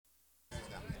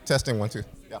Testing, 1, 2.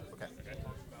 Yeah, okay.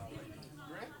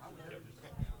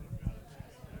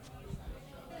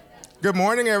 Good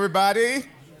morning, everybody.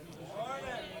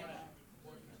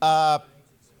 I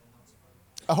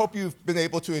hope you've been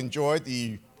able to enjoy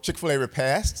the Chick-fil-A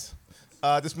repast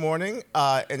this morning.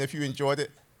 And if you enjoyed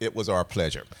it, it was our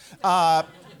pleasure.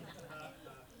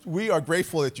 We are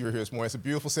grateful that you're here this morning. It's a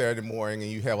beautiful Saturday morning,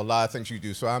 and you have a lot of things you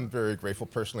do. So I'm very grateful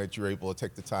personally that you're able to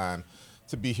take the time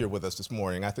to be here with us this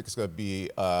morning. I think it's going to be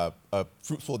a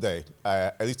fruitful day.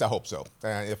 At least I hope so.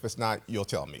 And if it's not, you'll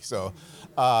tell me. So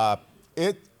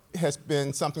it has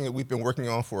been something that we've been working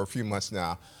on for a few months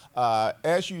now.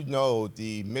 As you know,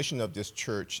 the mission of this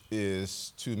church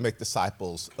is to make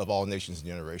disciples of all nations and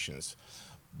generations.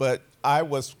 But I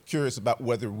was curious about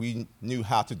whether we knew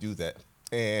how to do that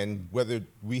and whether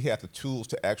we had the tools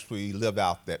to actually live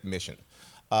out that mission.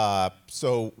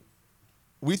 So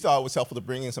we thought it was helpful to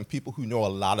bring in some people who know a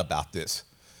lot about this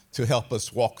to help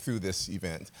us walk through this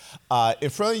event.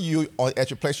 In front of you at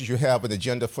your places, you have an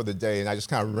agenda for the day, and I just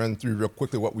kind of run through real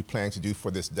quickly what we plan to do for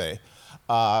this day.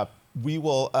 We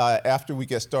will, after we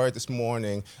get started this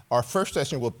morning, our first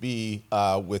session will be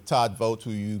with Todd Vogt,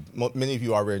 who many of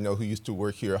you already know, who used to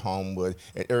work here at Homewood,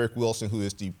 and Eric Wilson, who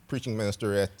is the preaching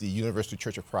minister at the University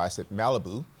Church of Christ at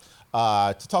Malibu,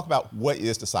 to talk about what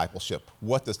is discipleship,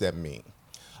 what does that mean.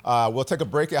 We'll take a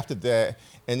break after that,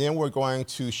 and then we're going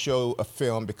to show a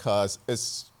film because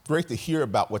it's great to hear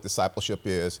about what discipleship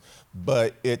is,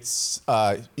 but it's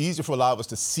easier for a lot of us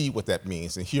to see what that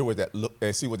means and hear what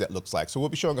that see what that looks like. So we'll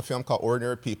be showing a film called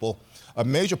Ordinary People. A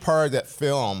major part of that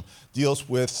film deals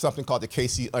with something called the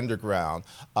KC Underground,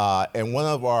 and one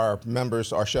of our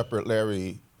members, our shepherd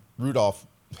Larry Rudolph,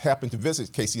 happened to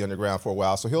visit KC Underground for a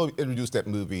while, so he'll introduce that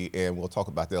movie, and we'll talk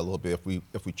about that a little bit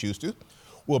if we choose to.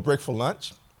 We'll break for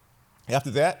lunch.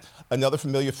 After that, another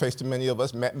familiar face to many of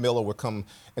us, Matt Miller, will come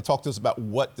and talk to us about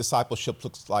what discipleship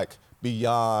looks like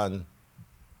beyond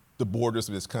the borders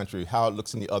of this country, how it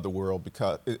looks in other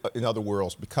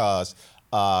worlds, because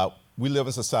we live in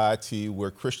a society where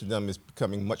Christendom is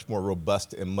becoming much more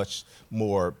robust and much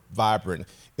more vibrant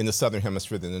in the Southern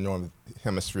Hemisphere than the Northern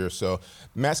Hemisphere. So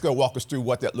Matt's going to walk us through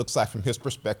what that looks like from his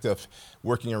perspective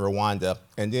working in Rwanda.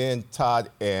 And then Todd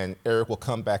and Eric will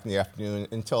come back in the afternoon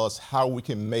and tell us how we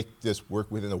can make this work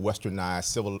within a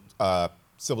westernized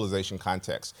civilization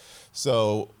context.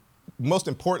 So most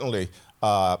importantly,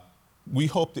 we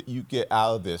hope that you get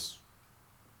out of this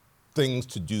things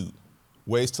to do,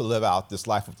 ways to live out this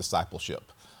life of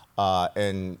discipleship.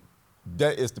 And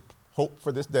that is the hope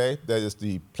for this day, that is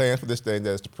the plan for this day, and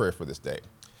that is the prayer for this day.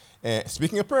 And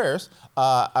speaking of prayers,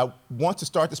 I want to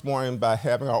start this morning by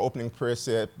having our opening prayer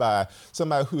said by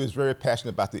somebody who is very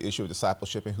passionate about the issue of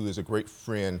discipleship and who is a great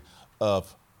friend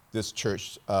of this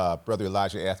church, Brother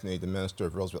Elijah Anthony, the minister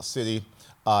of Roosevelt City.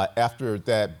 After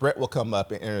that, Brett will come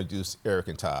up and introduce Eric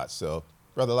and Todd. So,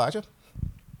 Brother Elijah.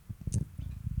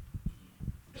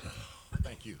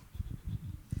 Thank you.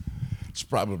 It's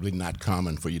probably not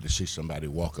common for you to see somebody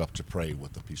walk up to pray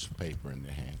with a piece of paper in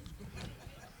their hand.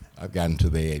 I've gotten to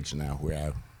the age now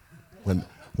where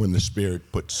when the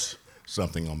Spirit puts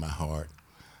something on my heart,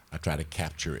 I try to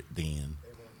capture it then.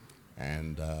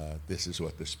 And this is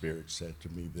what the Spirit said to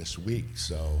me this week.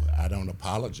 So I don't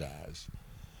apologize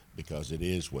because it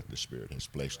is what the Spirit has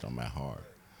placed on my heart.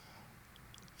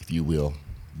 If you will,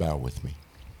 bow with me.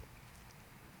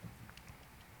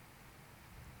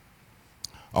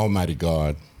 Almighty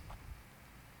God,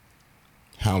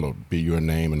 hallowed be your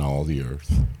name in all the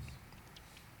earth.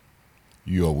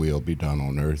 Your will be done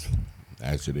on earth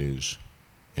as it is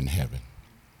in heaven.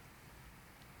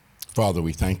 Father,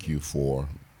 we thank you for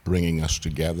bringing us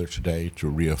together today to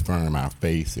reaffirm our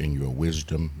faith in your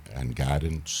wisdom and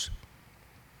guidance.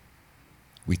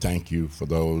 We thank you for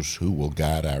those who will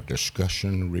guide our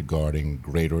discussion regarding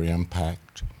greater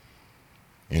impact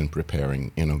in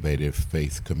preparing innovative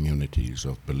faith communities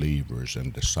of believers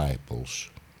and disciples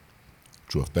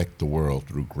to affect the world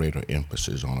through greater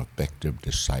emphasis on effective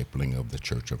discipling of the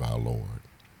Church of our Lord.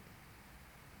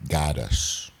 Guide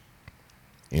us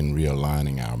in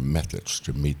realigning our methods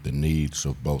to meet the needs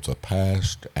of both a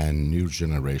past and new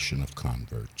generation of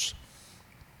converts.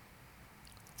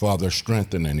 Father,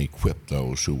 strengthen and equip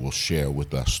those who will share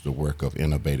with us the work of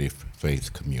innovative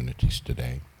faith communities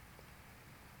today.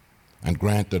 And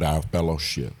grant that our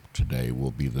fellowship today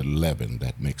will be the leaven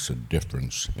that makes a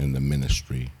difference in the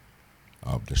ministry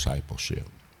of discipleship.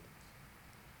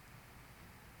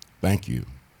 Thank you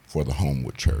for the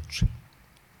Homewood Church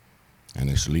and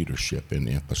its leadership in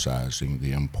emphasizing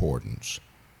the importance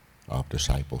of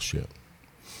discipleship.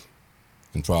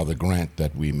 And Father, grant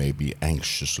that we may be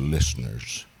anxious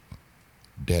listeners,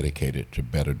 dedicated to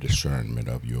better discernment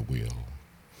of your will.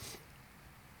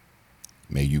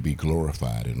 May you be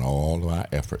glorified in all of our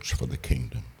efforts for the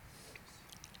kingdom,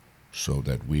 so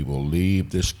that we will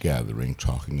leave this gathering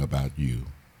talking about you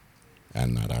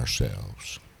and not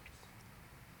ourselves.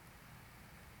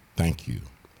 Thank you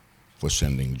for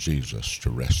sending Jesus to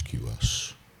rescue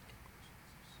us.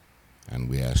 And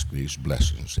we ask these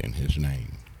blessings in his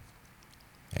name.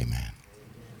 Amen.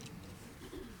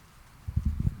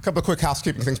 A couple of quick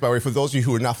housekeeping things, by the way. For those of you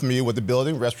who are not familiar with the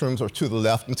building, restrooms are to the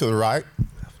left and to the right.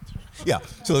 Yeah,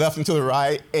 to the left and to the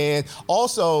right. And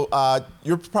also,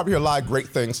 you'll probably hear a lot of great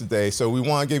things today. So we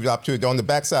want to give you the opportunity. On the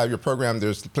back side of your program,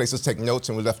 there's places to take notes,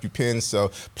 and we left you pins.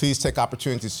 So please take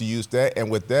opportunities to use that. And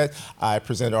with that, I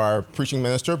present our preaching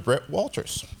minister, Brett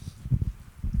Walters.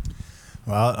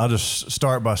 Well, I'll just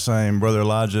start by saying, Brother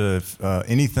Elijah, if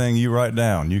anything you write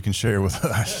down, you can share with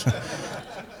us.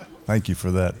 Thank you for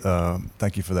that.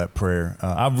 Thank you for that prayer.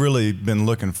 I've really been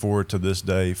looking forward to this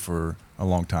day for a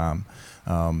long time.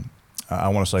 I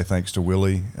want to say thanks to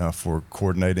Willie for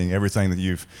coordinating everything that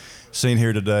you've seen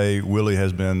here today. Willie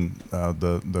has been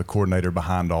the coordinator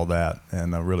behind all that,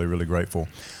 and really, really grateful.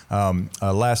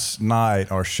 Last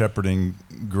night, our shepherding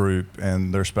group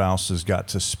and their spouses got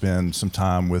to spend some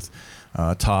time with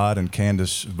Todd and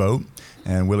Candace Vogt,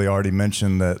 and Willie already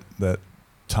mentioned that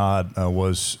Todd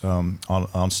was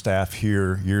on staff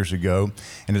here years ago,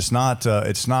 and it's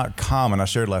not common. I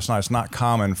shared last night. It's not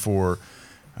common for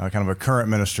kind of a current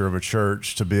minister of a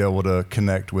church to be able to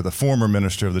connect with a former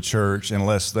minister of the church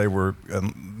unless they were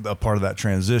a part of that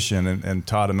transition. And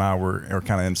Todd and I are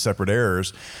kind of in separate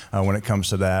eras when it comes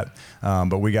to that.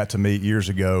 But we got to meet years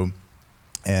ago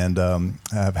and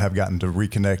have gotten to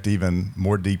reconnect even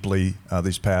more deeply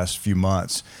these past few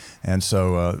months. And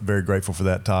so very grateful for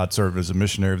that. Todd served as a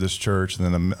missionary of this church,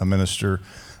 and then a minister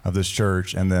of this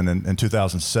church, and then in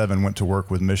 2007 went to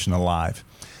work with Mission Alive.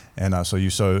 And so we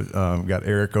got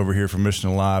Eric over here from Mission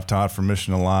Alive, Todd from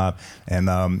Mission Alive,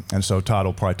 and so Todd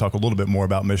will probably talk a little bit more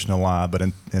about Mission Alive. But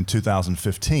in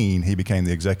 2015, he became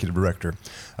the executive director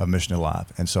of Mission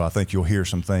Alive, and so I think you'll hear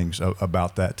some things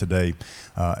about that today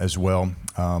as well,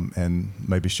 and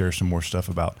maybe share some more stuff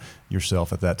about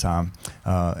yourself at that time.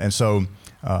 And so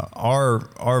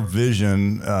our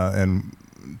vision and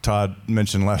Todd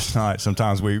mentioned last night,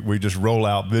 sometimes we just roll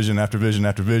out vision after vision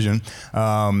after vision,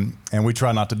 and we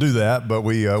try not to do that, but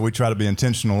we try to be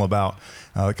intentional about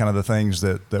kind of the things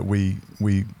that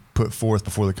we put forth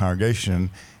before the congregation.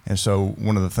 And so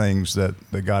one of the things that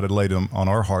God had laid on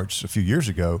our hearts a few years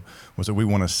ago was that we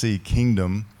want to see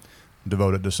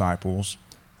kingdom-devoted disciples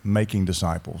making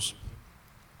disciples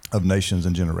of nations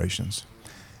and generations.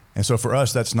 And so for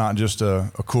us, that's not just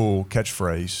a cool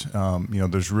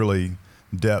catchphrase. There's really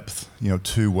depth,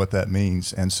 to what that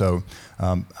means. And so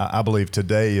I believe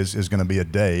today is going to be a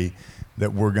day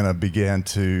that we're going to begin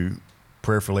to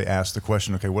prayerfully ask the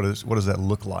question, okay, what does that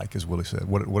look like, as Willie said?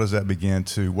 What does that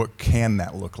what can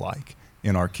that look like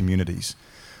in our communities?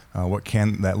 What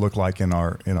can that look like in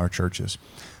our churches?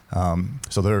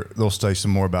 So they'll say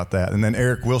some more about that. And then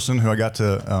Eric Wilson, who I got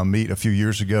to meet a few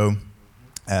years ago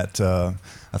at a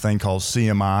thing called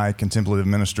CMI, Contemplative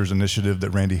Ministers Initiative, that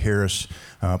Randy Harris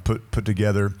put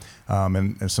together,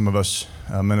 and some of us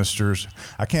ministers.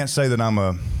 I can't say that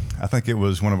I think it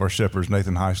was one of our shepherds,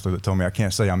 Nathan Heisler, that told me I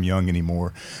can't say I'm young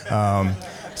anymore.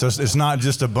 So it's not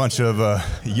just a bunch of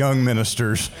young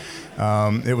ministers.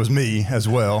 It was me as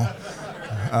well.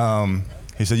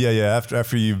 He said, yeah,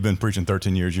 after you've been preaching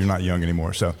 13 years, you're not young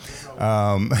anymore. So,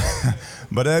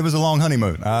 but it was a long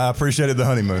honeymoon. I appreciated the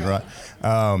honeymoon, right?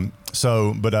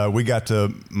 But we got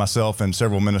to, myself and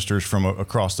several ministers from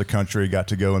across the country got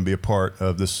to go and be a part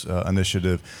of this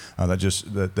initiative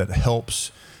that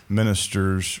helps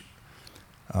ministers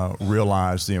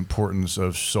realize the importance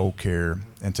of soul care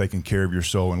and taking care of your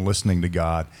soul and listening to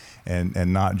God,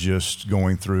 and not just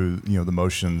going through the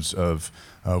motions of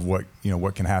what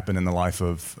can happen in the life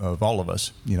of all of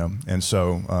us, and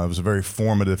so it was a very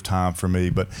formative time for me.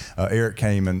 But Eric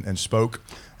came and spoke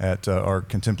at our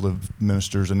Contemplative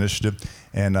Ministers Initiative,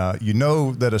 and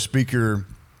that a speaker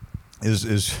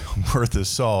is worth his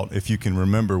salt if you can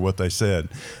remember what they said.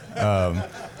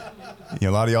 A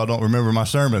lot of y'all don't remember my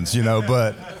sermons,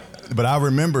 but I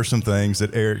remember some things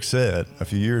that Eric said a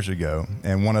few years ago,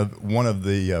 and one of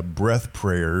the breath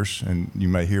prayers, and you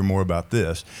may hear more about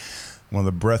this. One of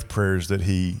the breath prayers that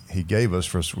he gave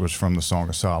us was from the Song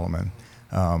of Solomon.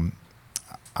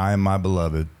 I am my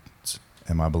beloved's,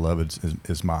 and my beloved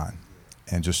is mine.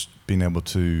 And just being able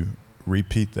to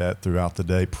repeat that throughout the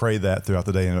day, pray that throughout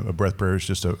the day. And a breath prayer is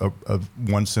just a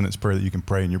one-sentence prayer that you can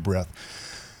pray in your breath.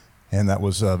 And that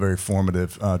was very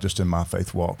formative just in my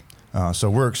faith walk. So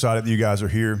we're excited that you guys are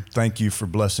here. Thank you for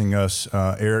blessing us.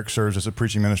 Eric serves as a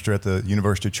preaching minister at the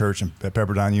University Church at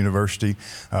Pepperdine University.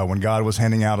 When God was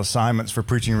handing out assignments for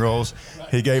preaching roles,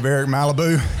 he gave Eric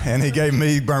Malibu and he gave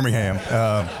me Birmingham.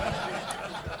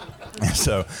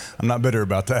 So I'm not bitter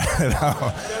about that at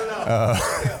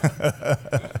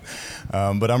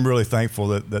all. But I'm really thankful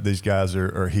that these guys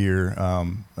are here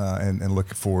and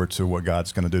looking forward to what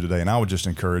God's going to do today. And I would just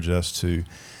encourage us to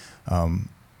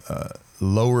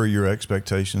lower your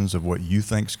expectations of what you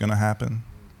think is going to happen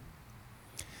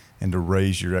and to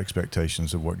raise your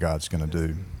expectations of what God's going to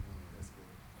do.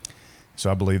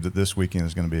 So I believe that this weekend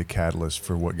is going to be a catalyst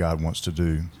for what God wants to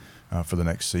do for the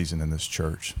next season in this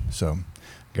church. So,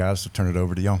 guys, I'll turn it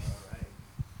over to y'all.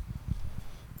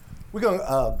 We're going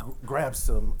to grab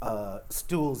some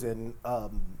stools, and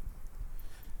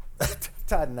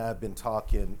Todd and I have been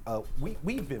talking.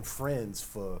 We've been friends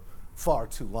for far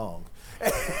too long.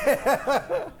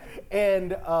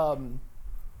 And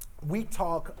we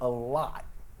talk a lot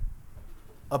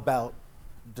about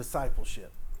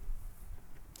discipleship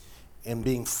and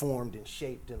being formed and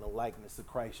shaped in the likeness of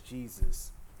Christ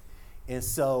Jesus. And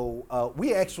so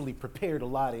we actually prepared a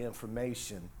lot of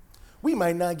information. We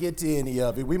might not get to any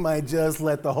of it. We might just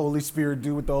let the Holy Spirit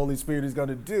do what the Holy Spirit is going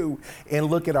to do and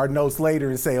look at our notes later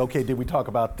and say, okay, did we talk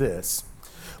about this?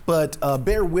 But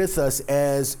bear with us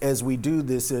as we do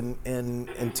this.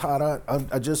 And Todd,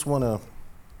 I just want to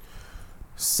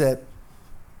set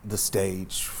the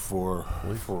stage for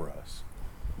us.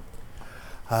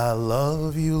 I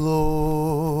love you,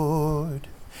 Lord,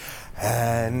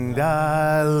 and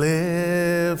I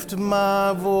lift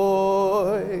my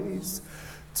voice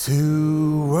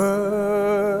to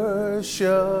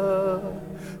worship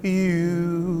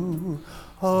you,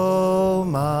 oh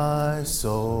my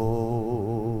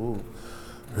soul.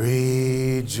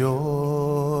 Rejoice,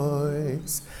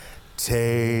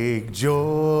 take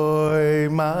joy,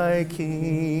 my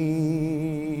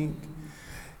King,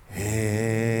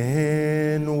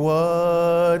 in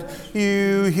what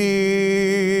you hear.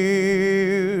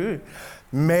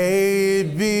 May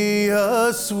it be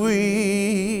a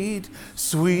sweet,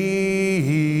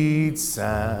 sweet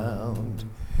sound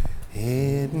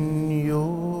in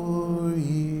your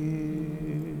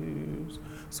ears.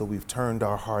 So we've turned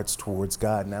our hearts towards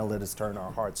God. Now let us turn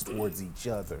our hearts towards each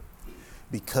other.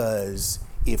 Because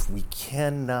if we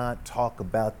cannot talk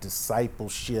about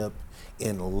discipleship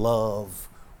in love,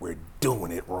 we're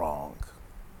doing it wrong.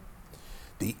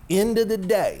 The end of the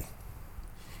day,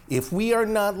 if we are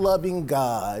not loving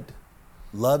God,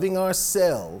 loving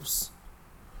ourselves,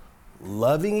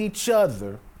 loving each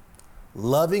other,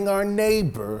 loving our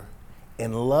neighbor,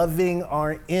 and loving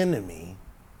our enemy,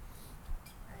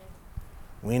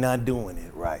 we're not doing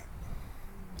it right.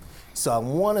 So I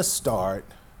want to start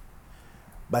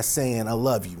by saying I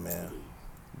love you, man.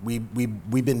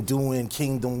 We've been doing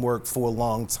kingdom work for a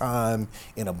long time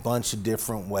in a bunch of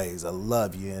different ways. I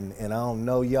love you, and I don't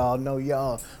know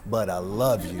y'all, but I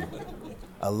love you.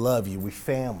 I love you. We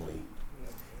family.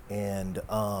 And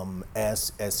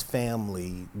as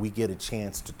family, we get a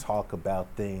chance to talk about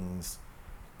things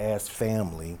as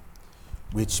family,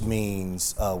 which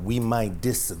means we might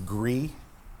disagree,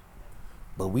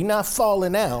 but we not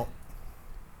falling out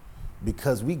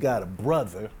because we got a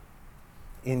brother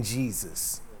in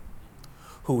Jesus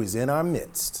who is in our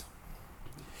midst.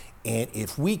 And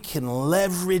if we can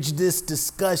leverage this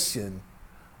discussion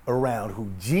around who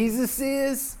Jesus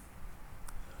is,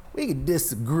 we can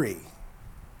disagree,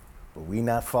 but we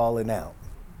not falling out.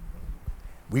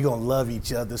 We gonna love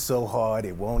each other so hard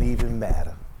it won't even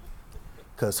matter.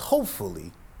 Because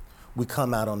hopefully we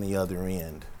come out on the other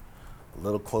end a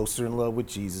little closer in love with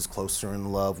Jesus, closer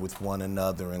in love with one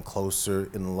another, and closer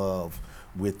in love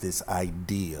with this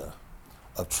idea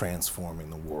of transforming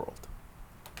the world.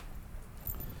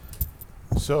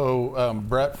 So,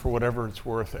 Brett, for whatever it's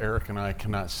worth, Eric and I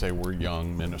cannot say we're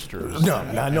young ministers. No,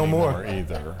 not no more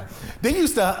either. They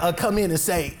used to come in and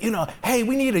say, hey,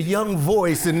 we need a young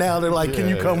voice, and now they're like, can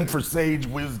you come for sage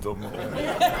wisdom?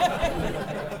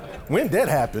 When did that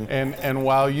happen? And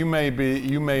while you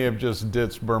may have just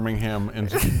ditched Birmingham in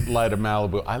light of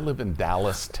Malibu, I live in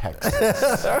Dallas,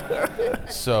 Texas.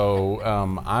 So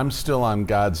I'm still on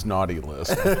God's naughty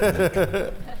list.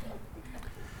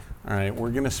 All right, we're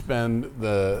going to spend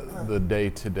the day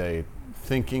today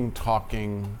thinking,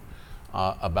 talking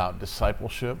about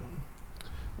discipleship,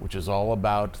 which is all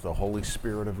about the Holy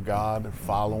Spirit of God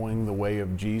following the way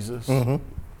of Jesus. Mm-hmm.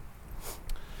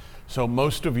 So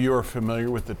most of you are familiar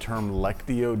with the term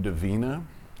Lectio Divina.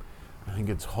 I think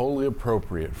it's wholly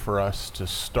appropriate for us to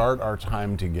start our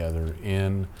time together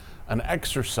in an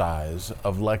exercise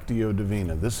of Lectio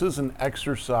Divina. This is an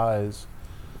exercise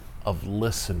of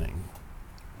listening,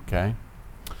 okay?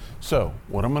 So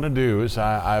what I'm going to do is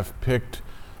I've picked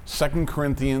 2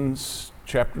 Corinthians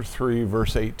chapter 3,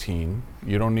 verse 18.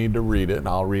 You don't need to read it.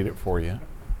 I'll read it for you,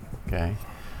 okay?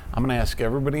 I'm going to ask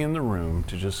everybody in the room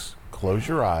to just close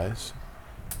your eyes,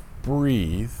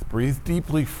 breathe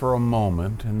deeply for a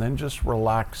moment, and then just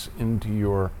relax into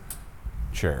your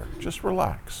chair. Just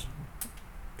relax,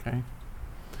 okay?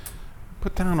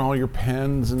 Put down all your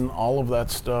pens and all of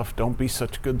that stuff. Don't be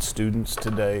such good students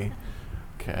today,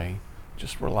 okay?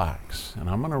 Just relax. And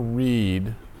I'm going to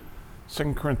read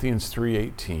 2 Corinthians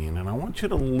 3:18, and I want you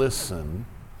to listen.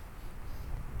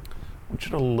 I want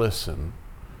you to listen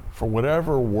for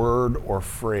whatever word or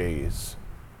phrase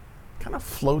kind of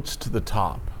floats to the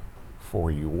top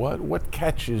for you. What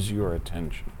catches your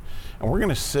attention? And we're going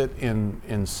to sit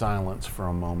in silence for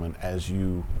a moment as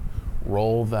you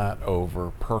roll that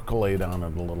over, percolate on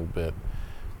it a little bit,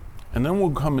 and then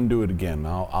we'll come and do it again.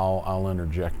 I'll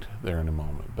interject there in a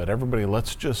moment. But everybody,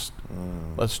 let's just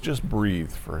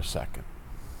breathe for a second.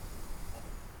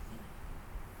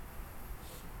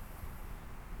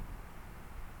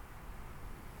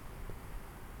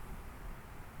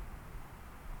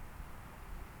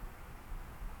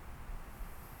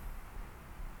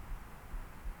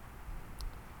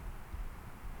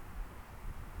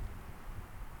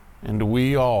 And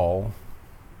we all,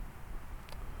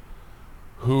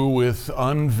 who with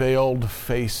unveiled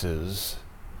faces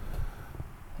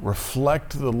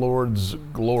reflect the Lord's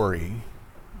glory,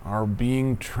 are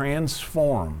being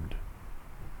transformed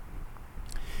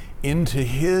into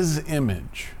His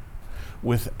image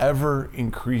with ever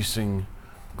increasing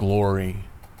glory,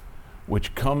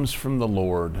 which comes from the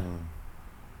Lord,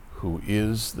 who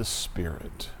is the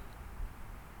Spirit.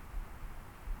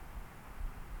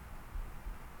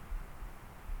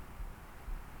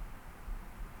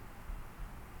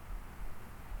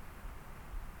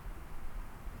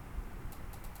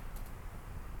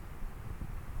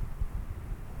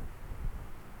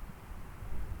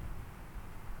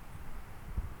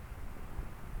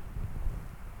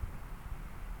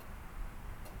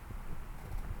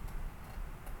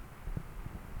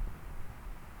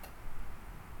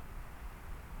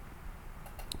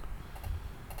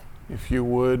 If you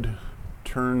would,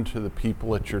 turn to the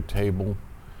people at your table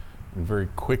and very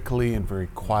quickly and very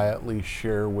quietly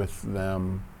share with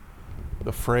them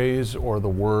the phrase or the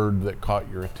word that caught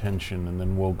your attention, and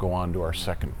then we'll go on to our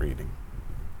second reading.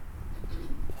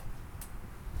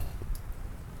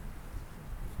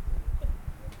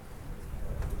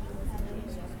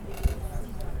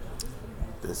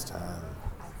 This time,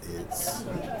 it's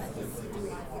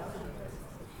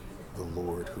the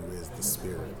Lord who is the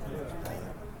Spirit.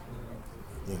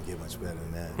 You didn't get much better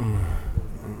than that.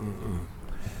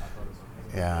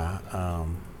 Yeah,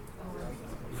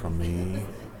 for me,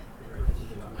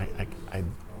 I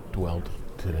dwelt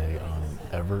today on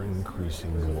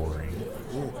ever-increasing glory.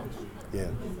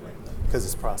 Yeah, because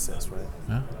it's process, right?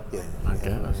 Yeah, Yeah. I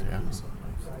guess, yeah.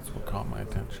 That's what caught my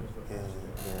attention. Yeah.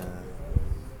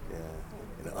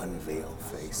 And unveiled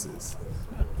faces.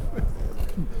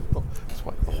 That's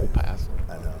what the whole passage.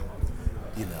 I know.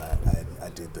 You know, I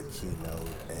did the keynote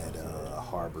at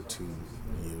Harbor 2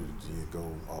 you go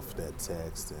off that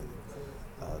text,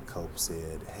 and Cope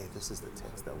said, hey, this is the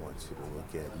text I want you to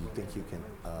look at. You think you can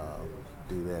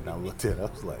do that? And I looked at it, I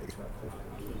was like,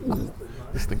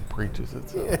 This thing preaches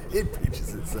itself. yeah, it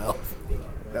preaches itself.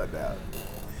 No doubt.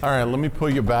 All right, let me pull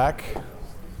you back.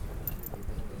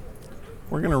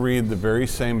 We're going to read the very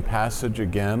same passage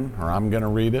again, or I'm going to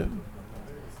read it.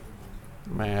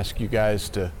 I'm going to ask you guys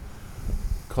to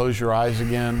close your eyes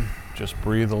again. Just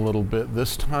breathe a little bit.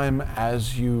 This time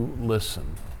as you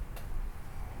listen.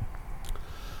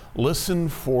 Listen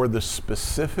for the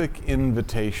specific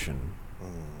invitation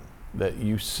that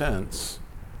you sense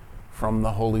from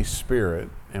the Holy Spirit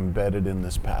embedded in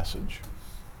this passage.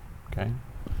 Okay?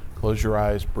 Close your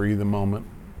eyes, breathe a moment.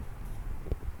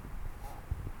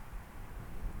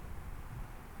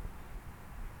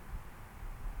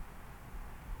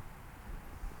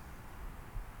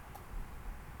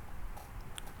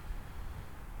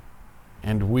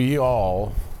 And we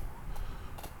all,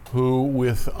 who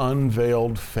with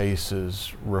unveiled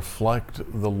faces reflect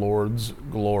the Lord's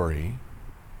glory,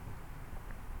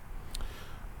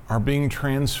 are being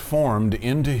transformed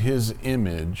into His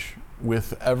image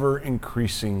with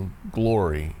ever-increasing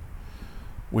glory,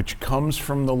 which comes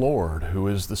from the Lord, who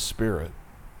is the Spirit.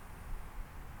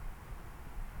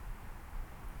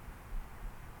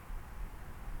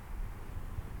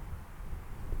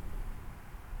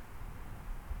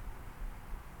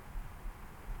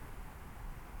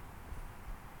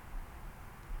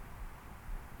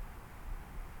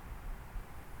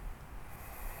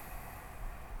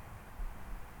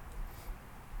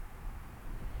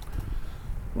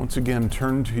 Once again,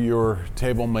 turn to your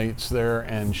table mates there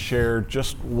and share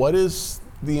just what is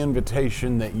the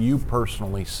invitation that you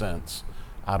personally sense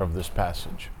out of this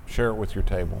passage. Share it with your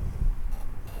table.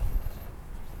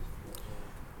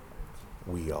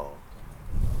 We all.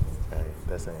 Right?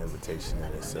 That's an invitation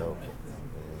in itself.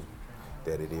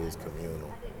 That it is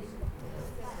communal.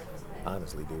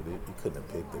 Honestly, dude, you couldn't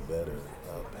have picked a better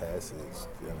passage.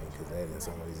 I mean, because that in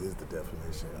some ways is the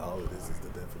definition. All of this is the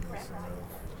definition of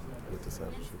what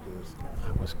discipleship is.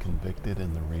 I was convicted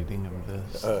in the reading of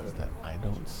this that I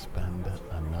don't spend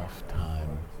enough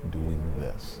time doing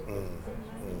this.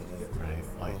 Right?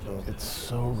 Like, it's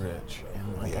so rich,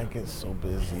 and like I get so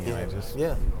busy, and I just,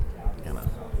 you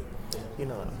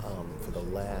know. For the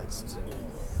last,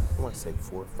 I want to say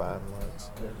 4 or 5 months,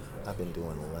 I've been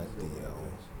doing lectio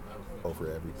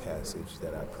over every passage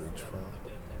that I preach from,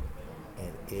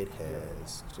 and it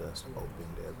has just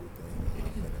opened everything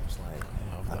up. And it's like,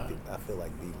 I feel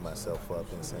like beating myself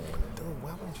up and saying, dude,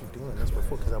 why weren't you doing this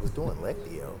before? Because I was doing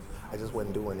lectio. I just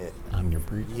wasn't doing it on your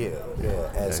preach.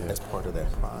 As part of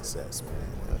that process,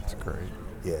 man. That's great.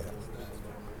 Yeah.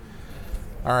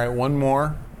 All right, one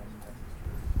more.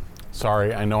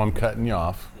 Sorry, I know I'm cutting you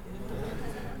off.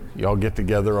 Y'all get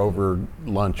together over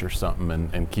lunch or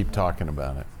something and keep talking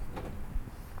about it.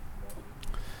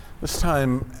 This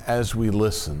time, as we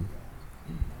listen,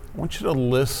 I want you to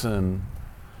listen.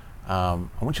 I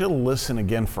want you to listen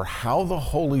again for how the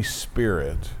Holy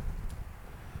Spirit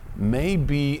may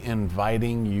be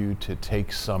inviting you to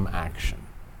take some action.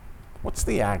 What's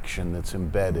the action that's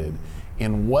embedded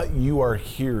in what you are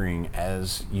hearing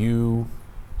as you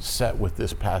set with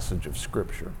this passage of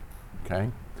Scripture? Okay?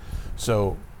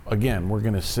 So, again, we're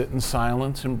going to sit in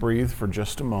silence and breathe for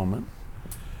just a moment.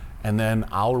 And then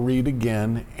I'll read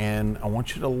again, and I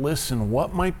want you to listen.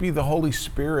 What might be the Holy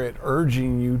Spirit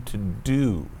urging you to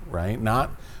do, right? We're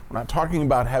not talking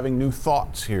about having new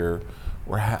thoughts here.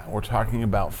 We're talking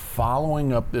about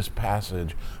following up this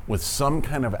passage with some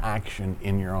kind of action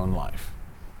in your own life,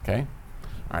 okay?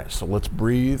 All right, so let's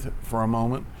breathe for a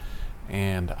moment,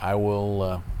 and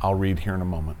I'll read here in a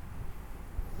moment.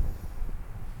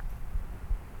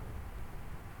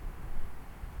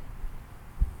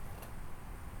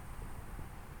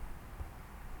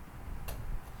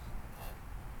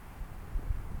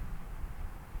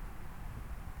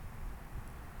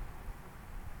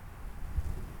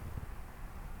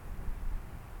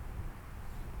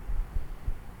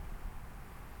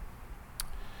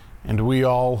 And we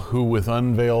all who with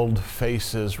unveiled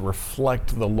faces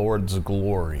reflect the Lord's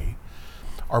glory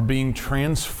are being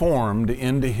transformed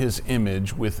into His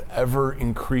image with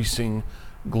ever-increasing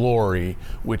glory,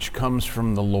 which comes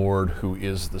from the Lord who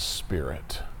is the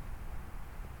Spirit.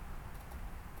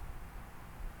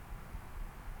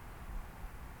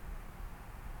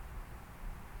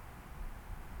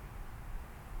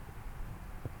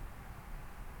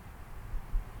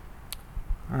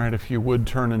 All right, if you would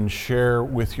turn and share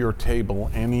with your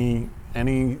table any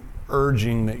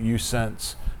urging that you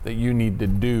sense that you need to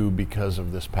do because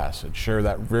of this passage. Share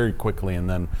that very quickly, and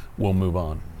then we'll move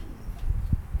on.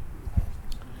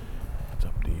 It's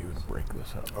up to you to break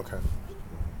this up. Okay.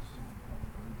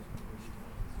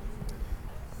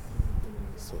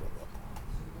 So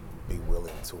be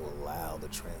willing to allow the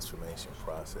transformation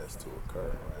process to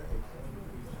occur,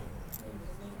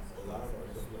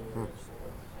 right?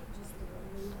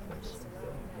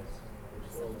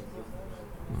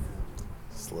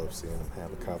 Just love seeing them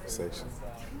have a conversation.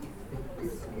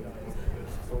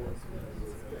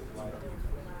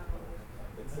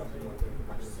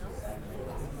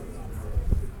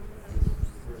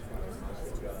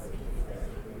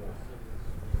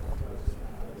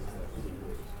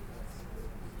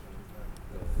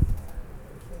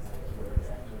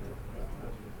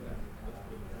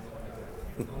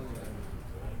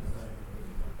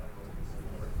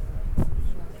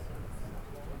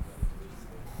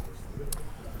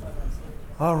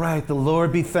 All right, the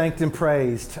Lord be thanked and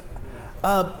praised.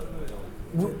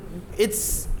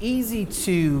 It's easy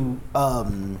to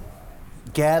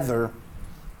gather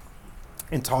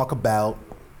and talk about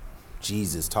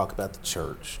Jesus, talk about the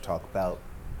church, talk about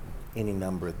any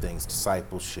number of things,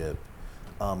 discipleship.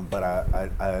 But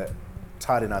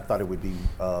Todd and I thought it would be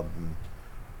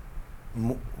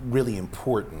really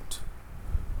important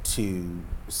to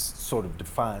sort of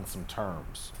define some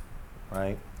terms,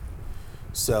 right?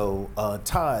 So,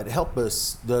 Todd, help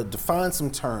us define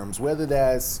some terms, whether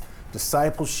that's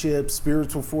discipleship,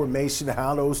 spiritual formation,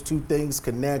 how those two things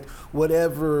connect,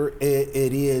 whatever it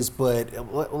is. But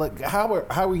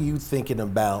how are you thinking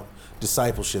about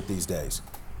discipleship these days?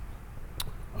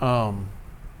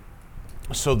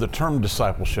 So the term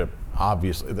discipleship,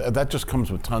 obviously, that just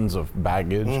comes with tons of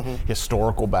baggage,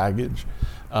 historical baggage.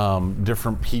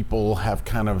 Different people have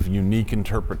kind of unique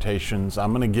interpretations.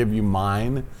 I'm going to give you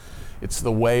mine. It's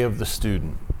the way of the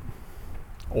student,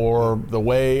 or the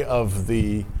way of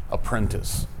the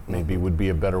apprentice, maybe would be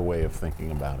a better way of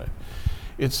thinking about it.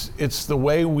 It's the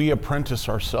way we apprentice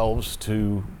ourselves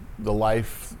to the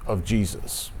life of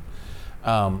Jesus.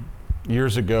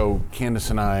 Years ago, Candace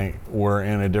and I were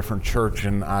in a different church,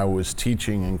 and I was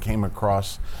teaching and came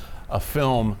across a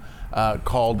film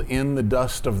called "In the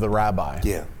Dust of the Rabbi."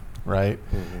 Yeah. Right?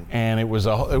 And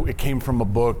it came from a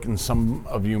book, and some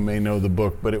of you may know the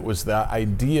book, but it was the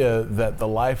idea that the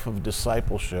life of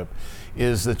discipleship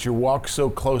is that you walk so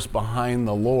close behind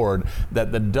the Lord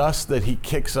that the dust that he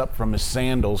kicks up from his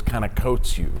sandals kind of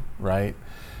coats you, right?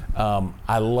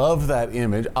 I love that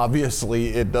image.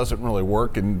 Obviously, it doesn't really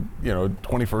work in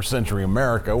 21st century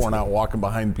America. We're not walking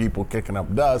behind people kicking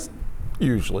up dust,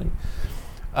 usually.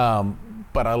 But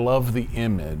I love the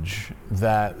image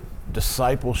that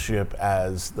discipleship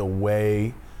as the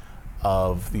way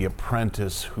of the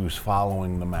apprentice who's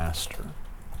following the master.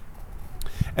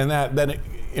 And that it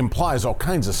implies all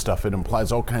kinds of stuff. It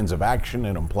implies all kinds of action.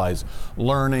 It implies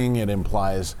learning. It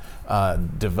implies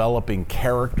developing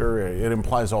character. It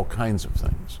implies all kinds of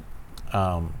things.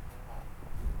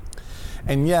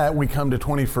 And yet we come to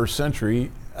 21st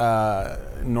century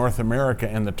North America,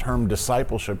 and the term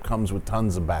discipleship comes with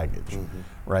tons of baggage,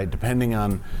 right? Depending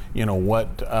on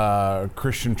what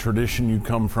Christian tradition you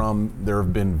come from, there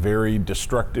have been very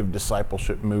destructive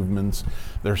discipleship movements.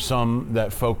 There's some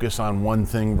that focus on one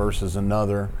thing versus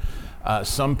another.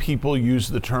 Some people use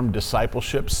the term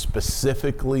discipleship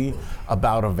specifically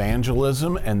about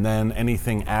evangelism, and then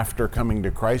anything after coming to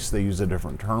Christ they use a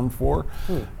different term for.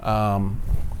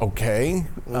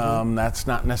 That's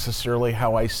not necessarily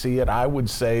how I see it. I would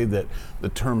say that the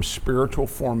term spiritual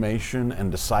formation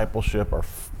and discipleship are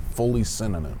fully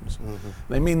synonyms.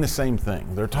 They mean the same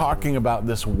thing. They're talking about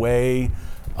this way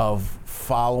of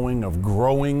following, of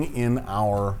growing in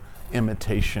our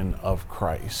imitation of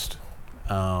Christ.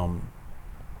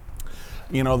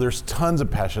 There's tons of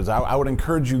passages. I would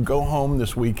encourage you, go home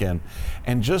this weekend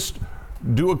and just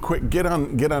do a quick, get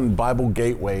on Bible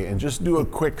Gateway and just do a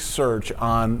quick search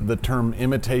on the term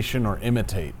imitation or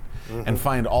imitate, and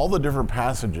find all the different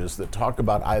passages that talk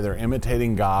about either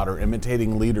imitating God or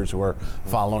imitating leaders who are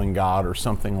following God or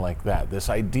something like that. This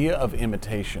idea of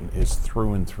imitation is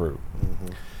through and through.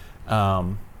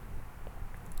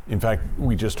 In fact,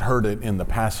 we just heard it in the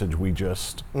passage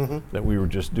that we were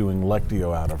just doing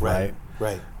Lectio out of, right?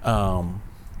 Right.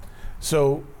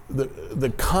 So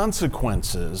the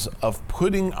consequences of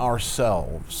putting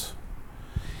ourselves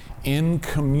in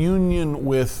communion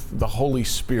with the Holy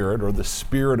Spirit or the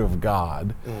Spirit of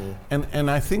God,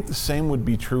 and I think the same would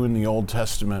be true in the Old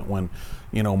Testament when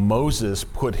Moses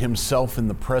put himself in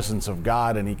the presence of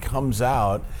God, and he comes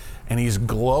out and he's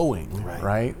glowing,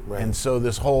 right? And so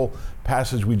this whole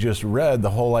passage we just read,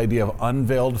 the whole idea of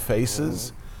unveiled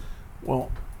faces,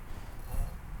 well,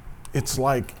 it's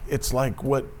like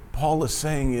what Paul is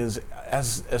saying is,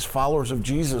 as followers of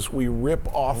Jesus, we rip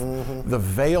off the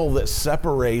veil that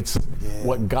separates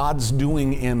what God's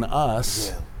doing in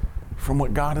us from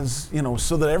what God is,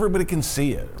 so that everybody can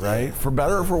see it, right? For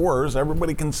better or for worse,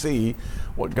 everybody can see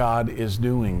what God is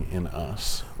doing in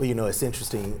us. Well, it's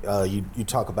interesting. You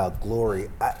talk about glory.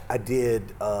 I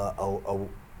did a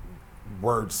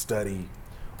word study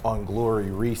on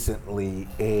glory recently,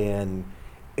 and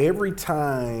every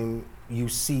time you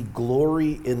see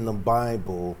glory in the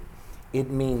Bible, it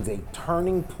means a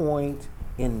turning point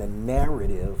in the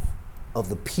narrative of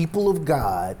the people of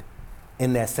God,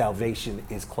 and that salvation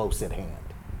is close at hand.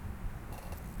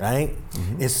 Right?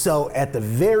 And so at the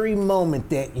very moment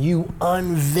that you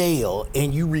unveil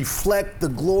and you reflect the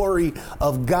glory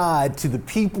of God to the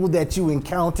people that you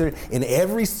encounter in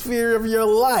every sphere of your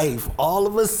life, all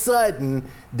of a sudden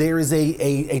there is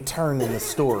a turn in the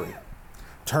story,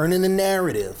 turn in the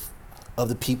narrative of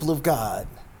the people of God,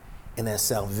 and that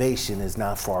salvation is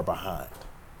not far behind.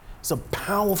 It's a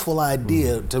powerful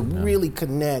idea to really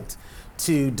connect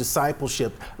to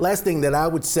discipleship. Last thing that I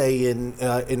would say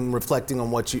in reflecting on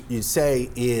what you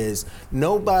say is,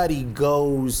 nobody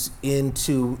goes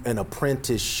into an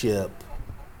apprenticeship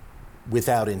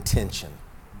without intention.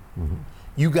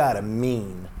 You gotta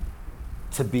mean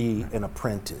to be an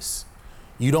apprentice.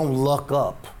 You don't luck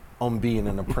up on being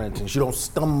an apprentice. You don't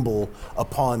stumble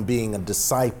upon being a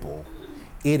disciple.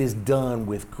 It is done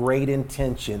with great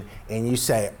intention, and you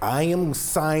say, I am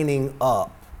signing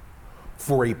up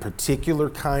for a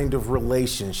particular kind of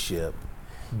relationship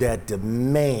that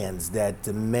demands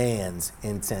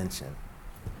intention.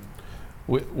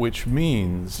 which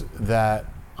means that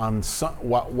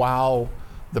while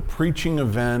the preaching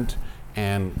event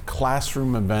and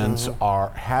classroom events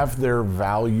have their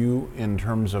value in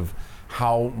terms of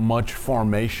how much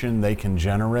formation they can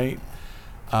generate,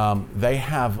 they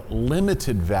have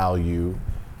limited value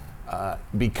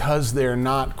because they're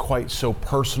not quite so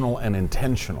personal and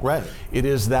intentional. Right. It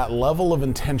is that level of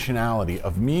intentionality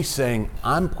of me saying,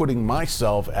 I'm putting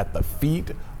myself at the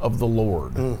feet of the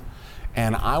Lord.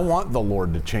 And I want the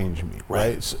Lord to change me,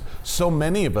 right? So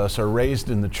many of us are raised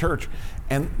in the church,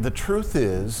 and the truth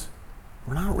is,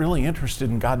 we're not really interested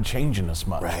in God changing us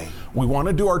much. Right. We want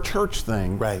to do our church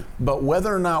thing, right, but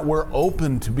whether or not we're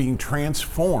open to being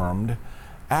transformed,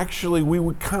 actually we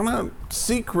would kind of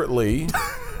secretly,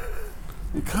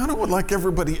 we kind of would like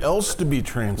everybody else to be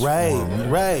transformed.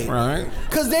 Right.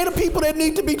 Because they're the people that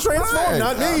need to be transformed,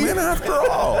 not me. I mean, after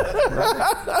all.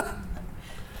 Right?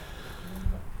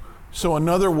 So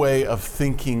another way of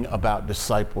thinking about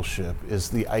discipleship is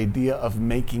the idea of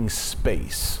making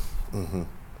space. All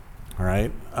right.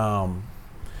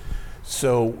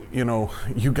 So,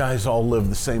 you guys all live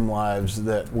the same lives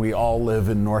that we all live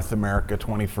in North America,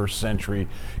 21st century,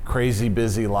 crazy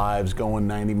busy lives, going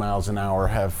 90 miles an hour,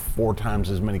 have 4 times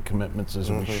as many commitments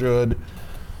as we should.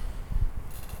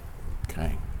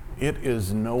 Okay. It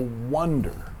is no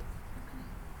wonder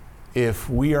if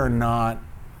we are not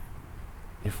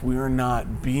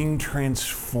being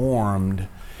transformed.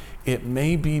 It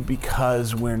may be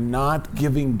because we're not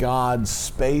giving God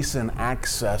space and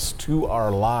access to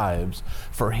our lives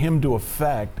for Him to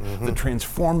affect the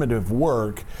transformative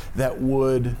work that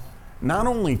would not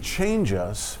only change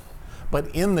us, but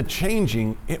in the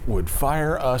changing, it would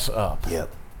fire us up. Yep.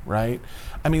 Right?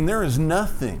 I mean, there is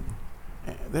nothing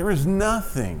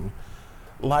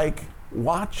like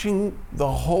watching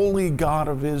the holy God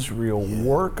of Israel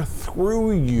work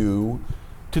through you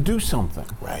to do something.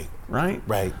 Right.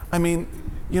 Right? I mean,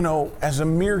 as a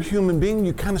mere human being,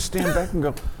 you kind of stand back and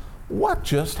go, what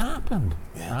just happened?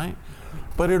 Yeah. Right?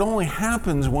 But it only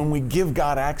happens when we give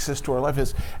God access to our life.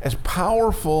 As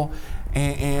powerful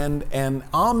and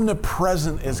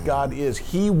omnipresent as God is,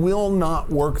 He will not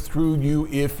work through you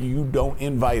if you don't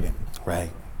invite Him.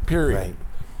 Right. Period.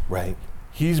 Right.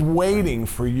 He's waiting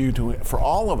for for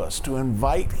all of us to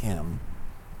invite Him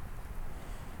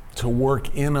to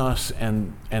work in us,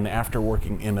 and after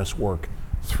working in us, work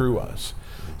through us.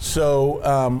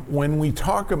 So when we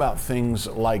talk about things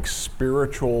like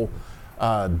spiritual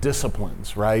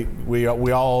disciplines, right? We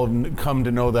all come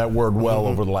to know that word well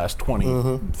over the last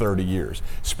 20, 30 years.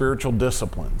 Spiritual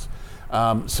disciplines.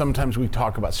 Sometimes we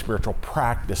talk about spiritual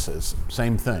practices.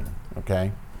 Same thing,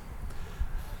 okay?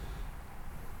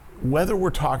 Whether we're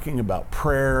talking about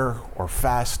prayer or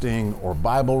fasting or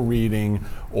Bible reading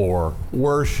or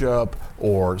worship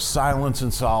or silence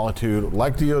and solitude,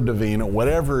 Lectio Divina,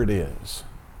 whatever it is,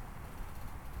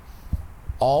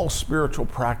 all spiritual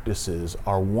practices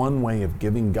are one way of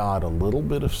giving God a little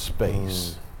bit of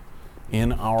space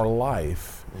in our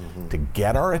life to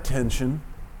get our attention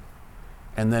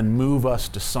and then move us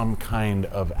to some kind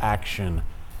of action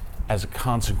as a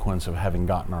consequence of having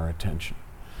gotten our attention.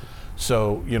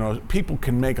 So, people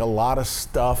can make a lot of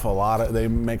stuff, they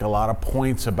make a lot of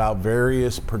points about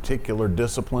various particular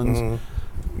disciplines.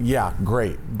 Yeah,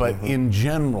 great. But in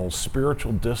general,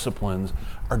 spiritual disciplines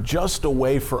are just a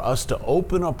way for us to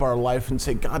open up our life and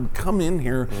say, God, come in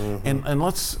here and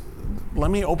let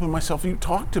me open myself. You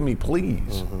talk to me,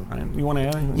 please. Right? You want to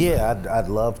add anything? Yeah, I'd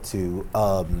love to.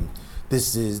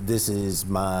 This is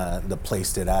the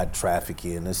place that I traffic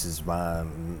in. This is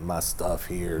my stuff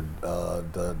here.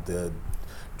 The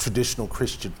traditional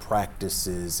Christian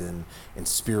practices and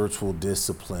spiritual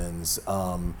disciplines.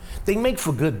 They make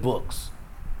for good books.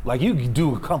 Like, you can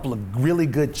do a couple of really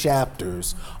good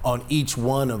chapters on each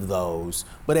one of those.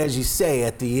 But as you say,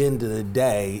 at the end of the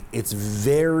day, it's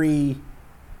very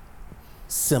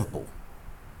simple.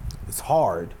 It's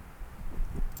hard,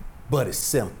 but it's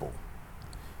simple.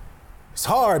 It's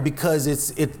hard because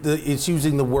it's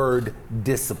using the word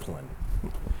discipline,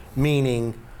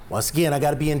 meaning, once again, I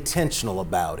got to be intentional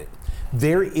about it.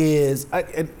 There is,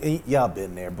 y'all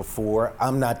been there before.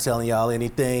 I'm not telling y'all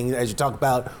anything. As you talk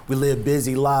about, we live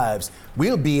busy lives.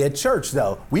 We'll be at church,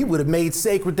 though. We would have made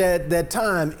sacred that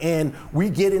time, and we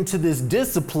get into this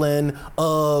discipline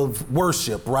of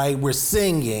worship, right? We're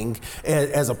singing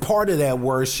as a part of that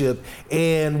worship,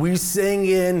 and we're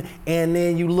singing, and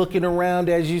then you looking around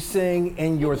as you sing,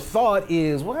 and your thought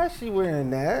is, why is she wearing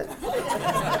that?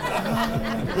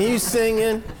 And you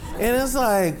singing, and it's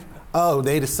like, oh,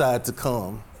 they decide to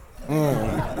come.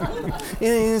 And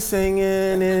you're singing,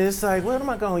 and it's like, what am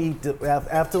I going to eat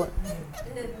after?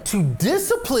 To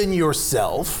discipline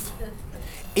yourself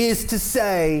is to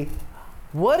say,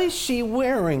 what is she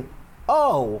wearing?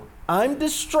 Oh, I'm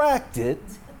distracted.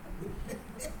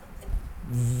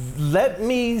 Let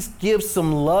me give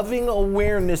some loving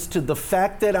awareness to the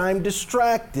fact that I'm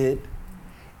distracted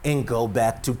and go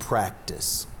back to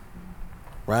practice,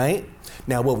 right?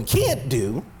 Now, what we can't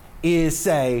do is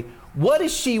say, what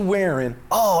is she wearing?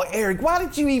 Oh, Eric, why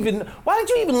did you even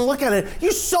look at it?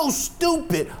 You're so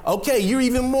stupid. Okay, you're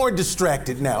even more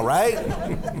distracted now, right?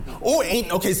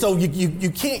 So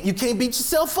you can't beat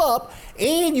yourself up,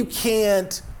 and you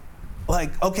can't,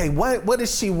 like, okay, what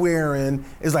is she wearing?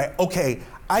 It's like, okay,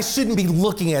 I shouldn't be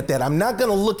looking at that. I'm not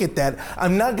gonna look at that.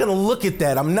 I'm not gonna look at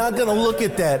that. I'm not gonna look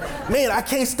at that. Man, I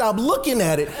can't stop looking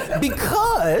at it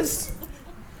because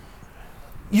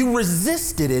you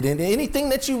resisted it, and anything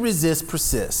that you resist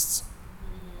persists.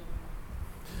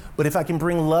 But if I can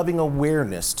bring loving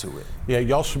awareness to it. Yeah,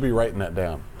 y'all should be writing that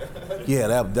down. Yeah,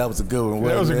 that was a good one.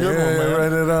 That was a good one, man.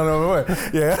 Write it down over the way.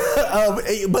 Yeah.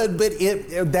 But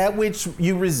that which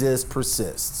you resist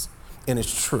persists. And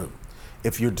it's true.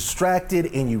 If you're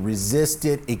distracted and you resist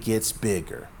it, it gets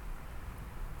bigger.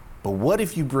 But what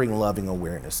if you bring loving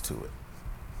awareness to it?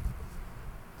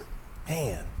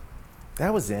 Man,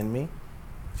 that was in me.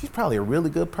 She's probably a really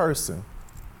good person.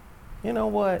 You know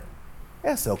what?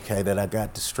 That's okay that I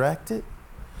got distracted,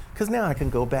 because now I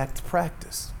can go back to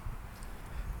practice.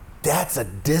 That's a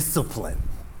discipline,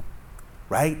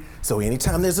 right? So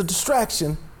anytime there's a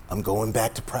distraction, I'm going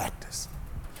back to practice.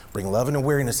 Bring love and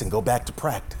awareness and go back to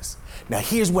practice. Now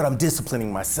here's what I'm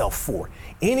disciplining myself for.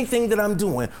 Anything that I'm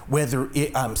doing, whether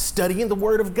I'm studying the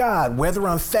Word of God, whether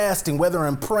I'm fasting, whether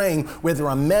I'm praying, whether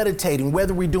I'm meditating,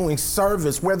 whether we're doing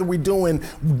service, whether we're doing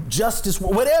justice,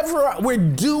 whatever we're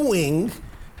doing,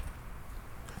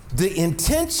 the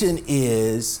intention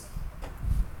is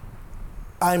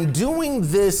I'm doing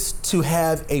this to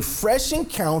have a fresh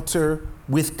encounter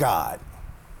with God.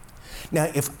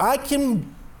 Now, if I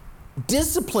can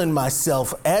discipline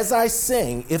myself as I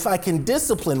sing, if I can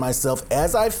discipline myself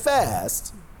as I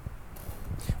fast,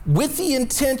 with the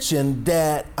intention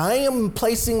that I am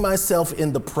placing myself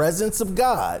in the presence of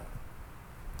God,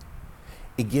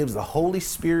 it gives the Holy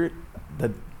Spirit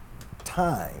the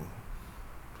time,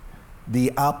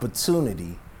 the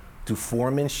opportunity to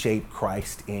form and shape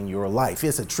Christ in your life.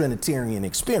 It's a Trinitarian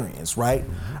experience, right?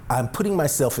 I'm putting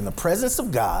myself in the presence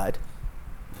of God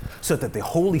so that the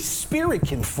Holy Spirit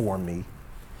can form me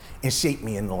and shape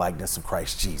me in the likeness of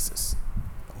Christ Jesus,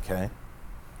 okay?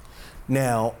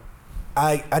 Now,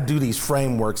 I do these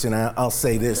frameworks, and I'll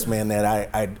say this, man,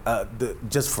 that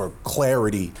just for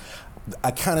clarity,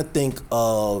 I kind of think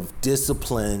of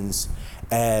disciplines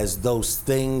as those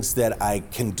things that I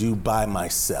can do by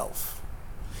myself.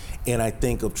 And I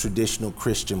think of traditional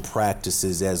Christian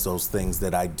practices as those things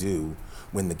that I do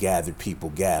when the gathered people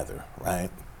gather, right?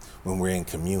 When we're in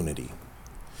community.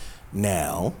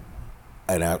 Now,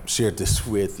 and I shared this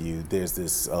with you, there's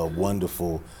this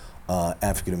wonderful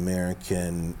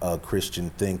African-American Christian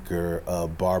thinker,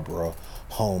 Barbara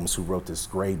Holmes, who wrote this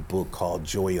great book called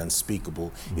Joy Unspeakable.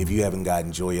 Mm-hmm. If you haven't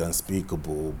gotten Joy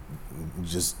Unspeakable,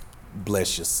 just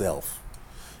bless yourself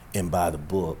and buy the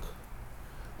book.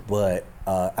 But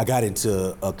I got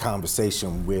into a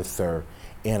conversation with her,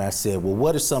 and I said, well,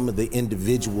 what are some of the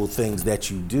individual things that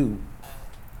you do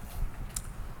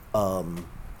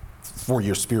for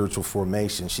your spiritual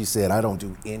formation? She said, I don't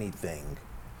do anything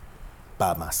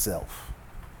by myself.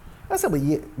 I said,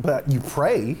 but you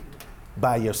pray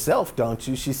by yourself, don't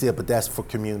you? She said, but that's for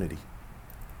community.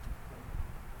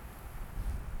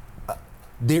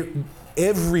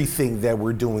 Everything that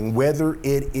we're doing, whether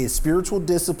it is spiritual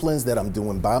disciplines that I'm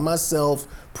doing by myself,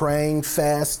 praying,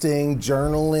 fasting,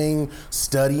 journaling,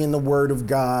 studying the Word of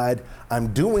God,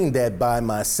 I'm doing that by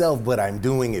myself, but I'm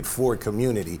doing it for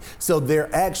community. So there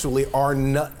actually are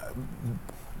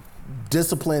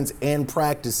disciplines and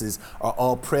practices are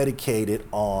all predicated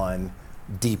on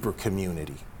deeper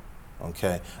community.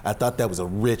 Okay? I thought that was a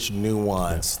rich,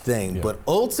 nuanced thing, but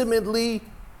ultimately,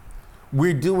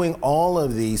 we're doing all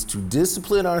of these to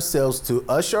discipline ourselves, to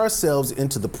usher ourselves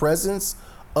into the presence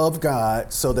of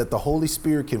God so that the Holy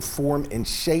Spirit can form and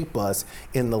shape us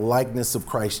in the likeness of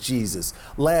Christ Jesus.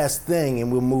 Last thing, and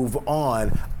we'll move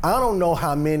on. I don't know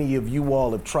how many of you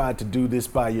all have tried to do this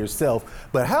by yourself,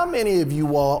 but how many of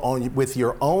you all, with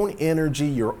your own energy,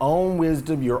 your own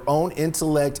wisdom, your own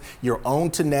intellect, your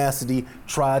own tenacity,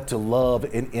 tried to love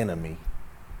an enemy?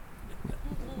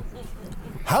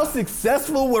 How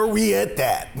successful were we at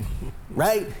that,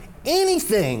 right?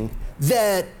 Anything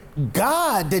that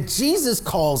that Jesus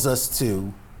calls us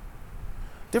to,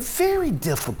 they're very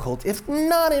difficult, if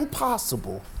not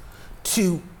impossible,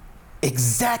 to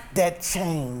exact that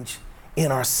change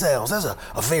in ourselves. That's a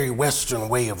very Western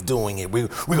way of doing it. We're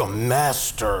going to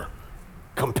master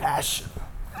compassion.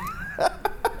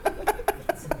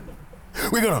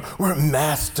 We're gonna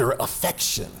master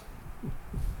affection.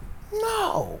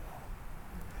 No.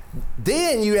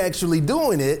 Then you're actually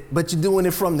doing it, but you're doing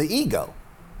it from the ego.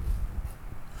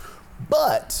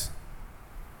 But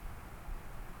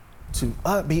to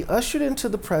be ushered into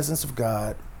the presence of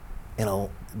God,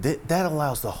 that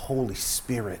allows the Holy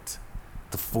Spirit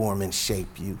to form and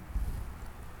shape you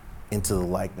into the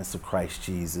likeness of Christ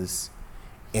Jesus.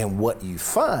 And what you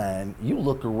find, you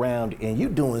look around and you're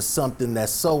doing something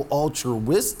that's so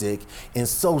altruistic and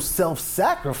so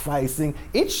self-sacrificing,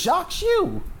 it shocks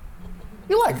you.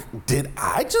 You're like, did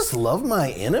I just love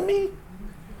my enemy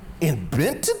and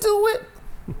bent to do it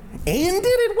and did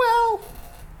it well?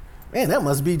 Man, that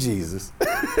must be Jesus.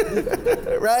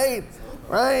 Right?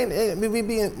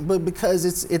 But because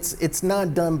it's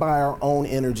not done by our own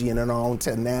energy and our own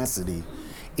tenacity.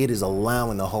 It is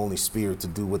allowing the Holy Spirit to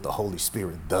do what the Holy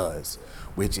Spirit does,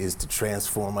 which is to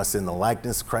transform us in the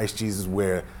likeness of Christ Jesus,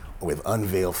 where with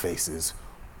unveiled faces,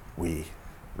 we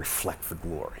reflect the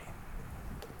glory.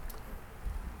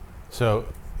 So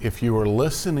if you were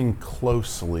listening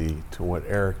closely to what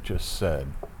Eric just said,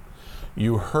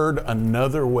 you heard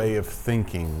another way of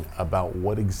thinking about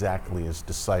what exactly is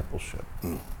discipleship.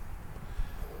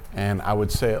 And I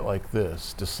would say it like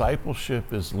this: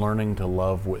 discipleship is learning to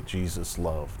love what Jesus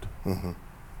loved. Mm-hmm.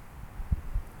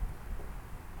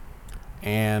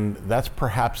 And that's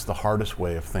perhaps the hardest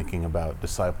way of thinking about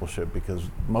discipleship, because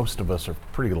most of us are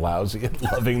pretty lousy at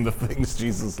loving the things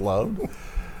Jesus loved,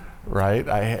 right?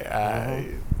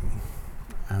 I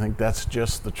think that's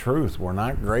just the truth. We're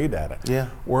not great at it. Yeah.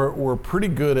 We're pretty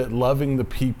good at loving the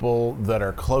people that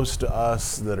are close to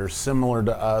us, that are similar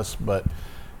to us, but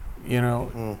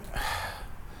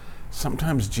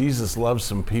sometimes Jesus loves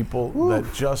some people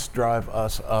that just drive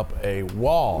us up a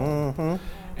wall. Mm-hmm.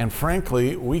 And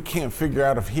frankly, we can't figure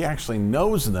out if he actually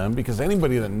knows them, because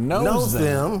anybody that knows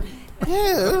them.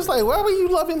 Yeah, it's like, why were you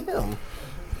loving him?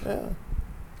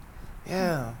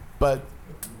 Yeah. But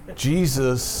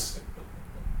Jesus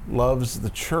loves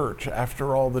the church.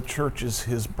 After all, the church is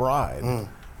his bride.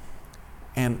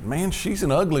 And man, she's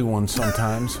an ugly one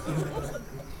sometimes.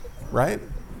 Right?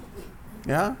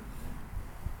 Yeah?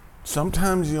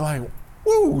 Sometimes you're like,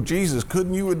 woo, Jesus,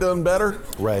 couldn't you have done better?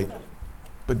 Right.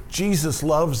 But Jesus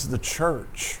loves the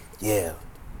church. Yeah.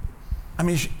 I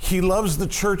mean, he loves the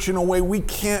church in a way we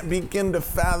can't begin to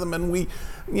fathom, and we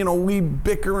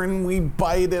bicker and we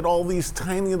bite at all these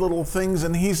tiny little things,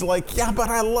 and he's like, yeah, but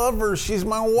I love her. She's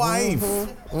my wife.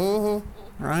 Mm-hmm.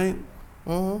 Mm-hmm. Right?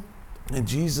 Mm-hmm. And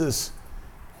Jesus,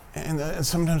 and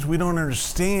sometimes we don't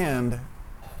understand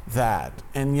that,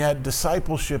 and yet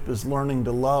discipleship is learning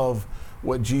to love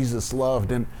what Jesus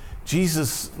loved. And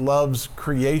Jesus loves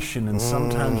creation, and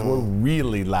sometimes we're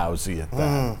really lousy at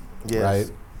that. Yes.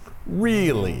 Right?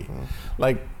 Really.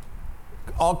 Like,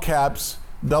 all caps,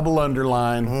 double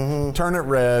underline, turn it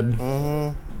red.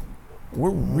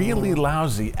 We're really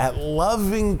lousy at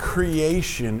loving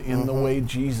creation in the way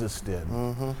Jesus did.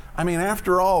 I mean,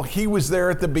 after all, he was there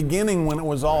at the beginning when it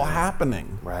was all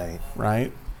happening. Right.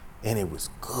 Right? And it was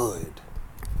good.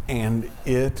 And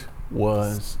it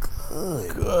was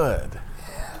good.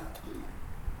 Yeah.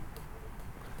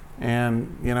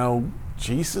 And,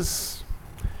 Jesus,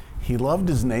 he loved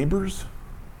his neighbors.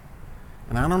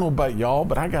 And I don't know about y'all,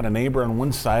 but I got a neighbor on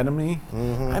one side of me.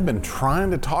 I've been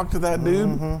trying to talk to that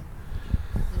dude.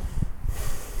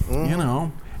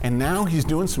 And now he's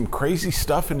doing some crazy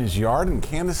stuff in his yard, and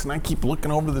Candace and I keep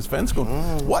looking over this fence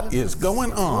going, what is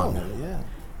going on? Yeah.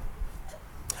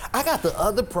 I got the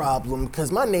other problem,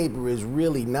 because my neighbor is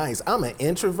really nice. I'm an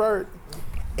introvert,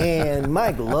 and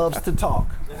Mike loves to talk.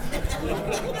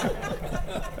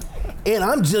 And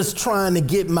I'm just trying to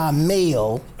get my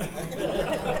mail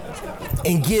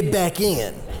and get back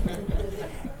in.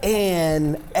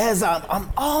 And as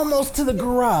I'm almost to the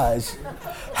garage,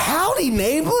 howdy,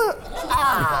 neighbor.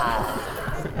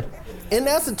 And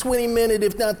that's a 20-minute,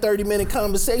 if not 30-minute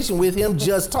conversation with him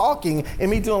just talking and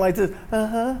me doing like this,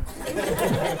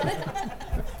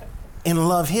 and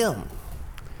love him.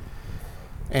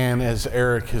 And as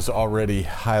Eric has already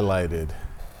highlighted,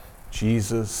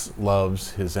 Jesus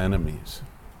loves his enemies.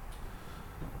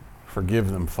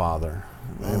 Forgive them, Father.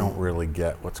 They don't really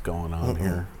get what's going on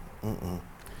here.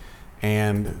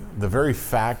 And the very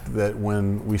fact that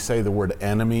when we say the word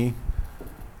enemy,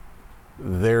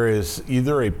 there is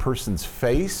either a person's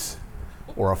face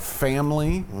or a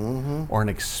family or an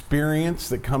experience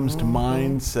that comes to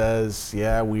mind says,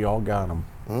 yeah, we all got them.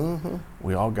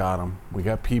 We all got them. We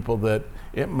got people that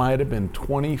it might have been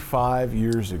 25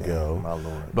 years ago, my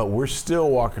Lord. but we're still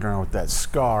walking around with that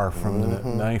scar from the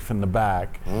knife in the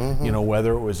back. You know,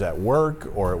 whether it was at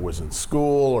work or it was in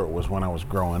school or it was when I was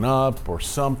growing up or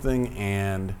something.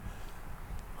 And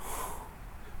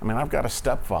I mean, I've got a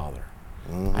stepfather.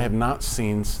 I have not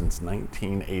seen since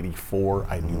 1984.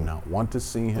 I do not want to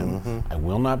see him. I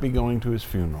will not be going to his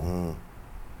funeral.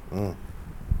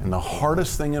 And the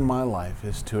hardest thing in my life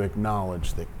is to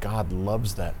acknowledge that God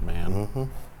loves that man.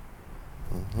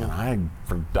 And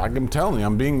I'm telling you,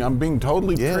 I'm being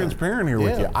totally transparent here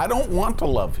with you. I don't want to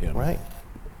love him. Right.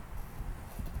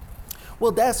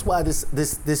 Well, that's why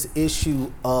this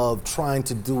issue of trying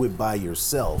to do it by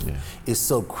yourself is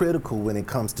so critical when it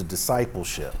comes to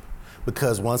discipleship.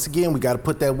 Because once again, we got to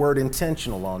put that word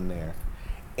intentional on there.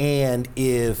 And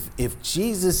if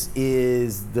Jesus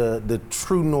is the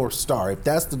true North Star, if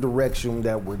that's the direction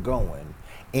that we're going,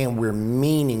 and we're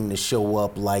meaning to show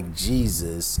up like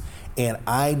Jesus, and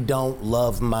I don't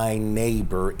love my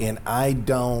neighbor, and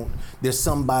there's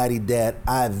somebody that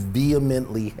I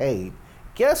vehemently hate,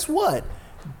 guess what?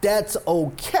 That's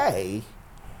okay,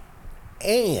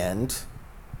 and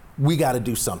we got to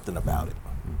do something about it.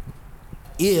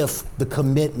 If the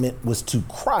commitment was to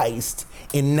Christ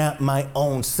and not my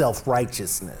own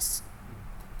self-righteousness,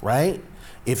 right?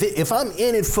 If I'm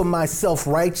in it for my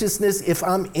self-righteousness, if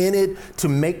I'm in it to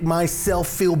make myself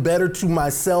feel better to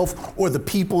myself or the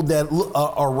people that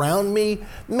are around me,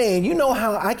 man, you know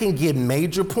how I can get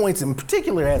major points, in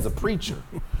particular as a preacher.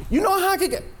 You know how I can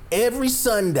get, every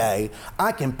Sunday,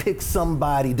 I can pick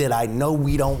somebody that I know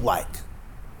we don't like.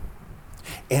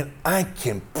 And I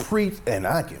can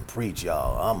preach,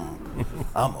 y'all.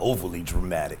 I'm overly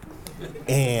dramatic.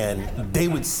 And they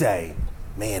would say,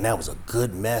 man, that was a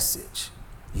good message.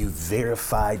 You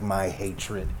verified my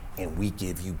hatred, and we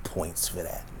give you points for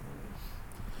that.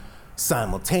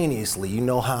 Simultaneously, you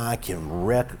know how I can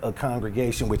wreck a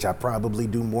congregation, which I probably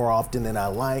do more often than I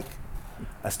like?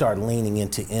 I start leaning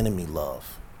into enemy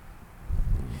love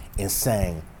and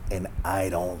saying, and I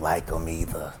don't like them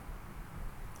either.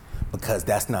 Because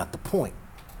that's not the point,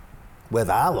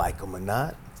 whether I like them or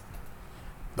not.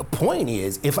 The point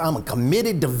is, if I'm a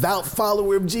committed, devout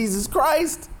follower of Jesus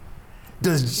Christ,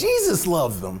 does Jesus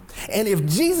love them? And if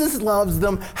Jesus loves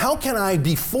them, how can I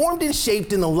be formed and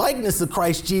shaped in the likeness of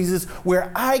Christ Jesus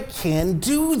where I can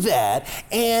do that?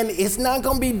 And it's not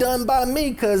going to be done by me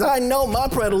because I know my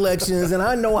predilections and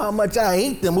I know how much I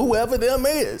hate them, whoever them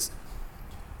is.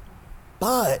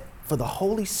 But for the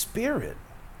Holy Spirit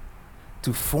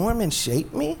to form and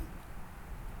shape me.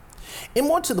 And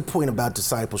more to the point about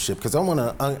discipleship, because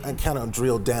I kind of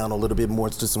drill down a little bit more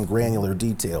to some granular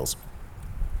details.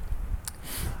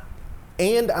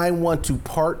 And I want to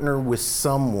partner with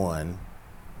someone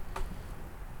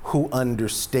who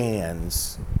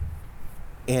understands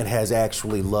and has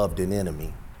actually loved an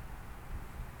enemy.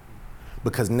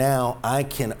 Because now I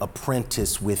can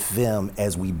apprentice with them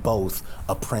as we both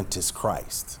apprentice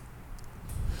Christ.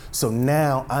 So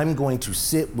now I'm going to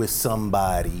sit with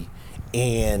somebody,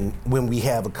 and when we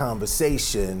have a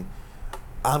conversation,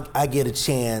 I get a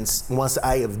chance, once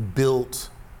I have built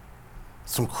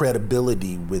some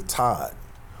credibility with Todd,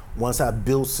 once I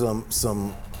built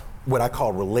some what I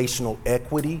call relational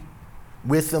equity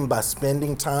with him by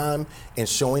spending time and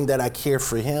showing that I care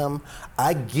for him,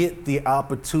 I get the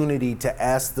opportunity to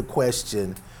ask the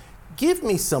question, give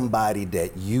me somebody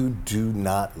that you do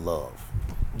not love.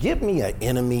 Give me an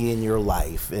enemy in your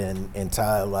life. And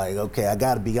Ty, like, okay, I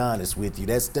got to be honest with you.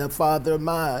 That stepfather of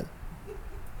mine,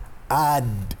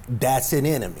 that's an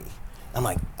enemy. I'm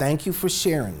like, thank you for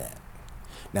sharing that.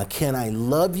 Now, can I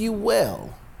love you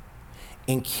well?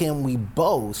 And can we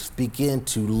both begin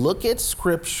to look at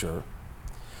Scripture,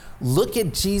 look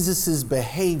at Jesus's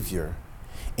behavior,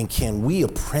 and can we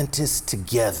apprentice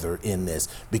together in this?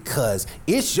 Because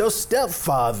it's your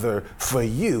stepfather for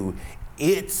you.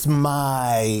 It's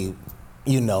my,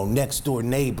 next door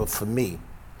neighbor for me.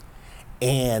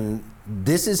 And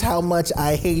this is how much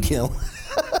I hate him.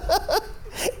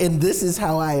 And this is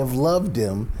how I have loved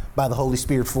him by the Holy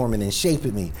Spirit forming and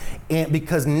shaping me. And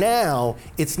because now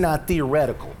it's not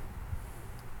theoretical.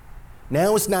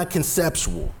 Now it's not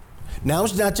conceptual. Now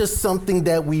it's not just something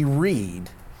that we read.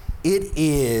 It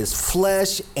is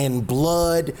flesh and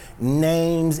blood,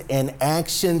 names and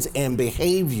actions and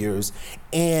behaviors.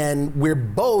 And we're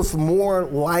both more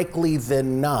likely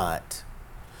than not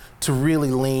to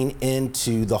really lean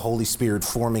into the Holy Spirit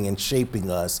forming and shaping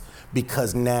us,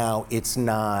 because now it's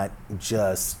not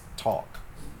just talk,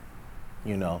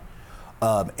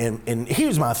 And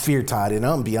here's my fear, Todd, and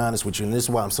I'm gonna be honest with you, and this is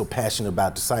why I'm so passionate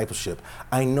about discipleship.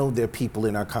 I know there are people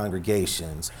in our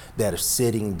congregations that are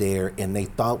sitting there and they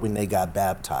thought when they got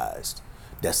baptized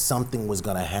that something was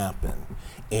gonna happen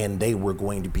and they were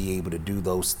going to be able to do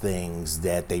those things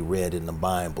that they read in the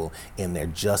Bible, and they're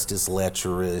just as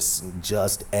lecherous,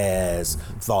 just as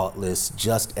thoughtless,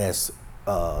 just as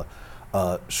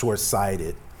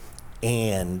short-sighted.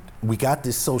 And we got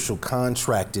this social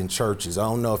contract in churches. I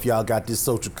don't know if y'all got this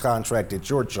social contract at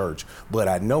your church, but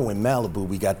I know in Malibu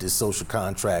we got this social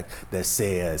contract that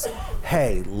says,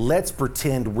 hey, let's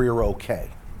pretend we're okay.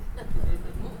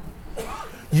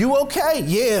 You okay?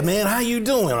 Yeah, man, how you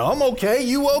doing? I'm okay,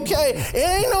 you okay?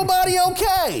 Ain't nobody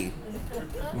okay.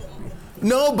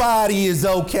 Nobody is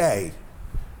okay.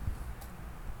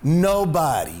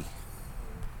 Nobody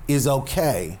is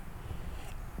okay.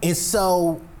 And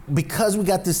so, because we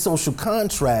got this social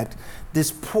contract, this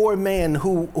poor man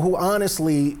who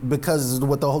honestly, because of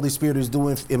what the Holy Spirit is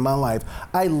doing in my life,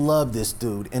 I love this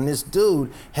dude. And this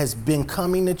dude has been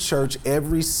coming to church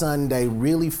every Sunday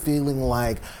really feeling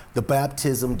like the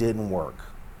baptism didn't work.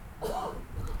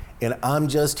 And I'm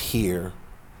just here,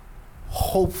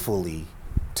 hopefully,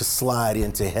 to slide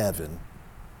into heaven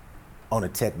on a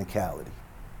technicality.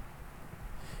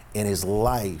 And his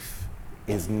life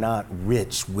is not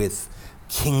rich with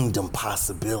kingdom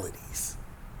possibilities.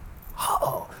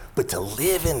 Oh, but to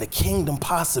live in the kingdom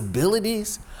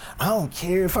possibilities, I don't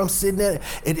care if I'm sitting there.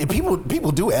 And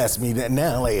people do ask me that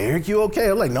now, like, Eric, you okay?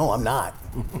 I'm like, no, I'm not.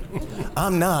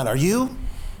 I'm not. Are you?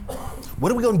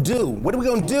 What are we gonna do? What are we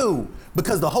gonna do?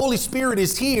 Because the Holy Spirit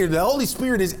is here. The Holy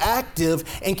Spirit is active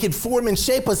and can form and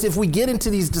shape us if we get into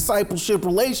these discipleship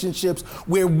relationships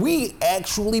where we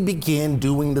actually begin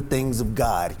doing the things of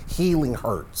God, healing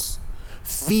hurts,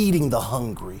 feeding the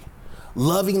hungry,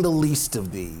 loving the least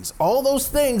of these. All those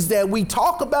things that we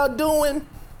talk about doing,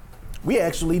 we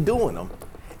actually doing them.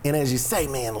 And as you say,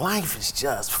 man, life is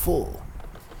just full.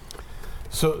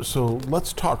 So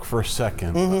let's talk for a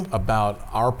second about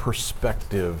our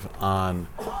perspective on,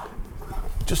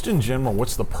 just in general,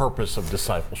 what's the purpose of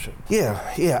discipleship? Yeah.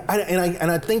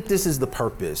 I think this is the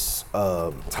purpose,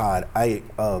 Todd.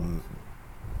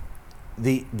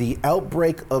 The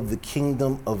outbreak of the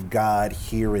kingdom of God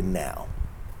here and now,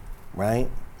 right?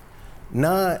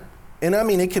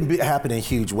 It can happen in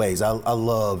huge ways. I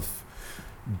love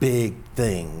big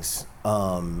things,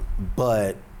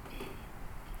 but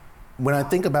when I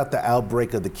think about the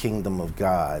outbreak of the kingdom of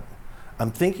God, I'm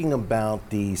thinking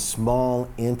about the small,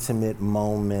 intimate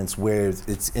moments where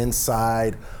it's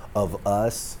inside of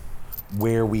us,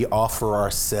 where we offer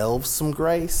ourselves some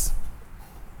grace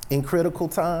in critical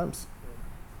times.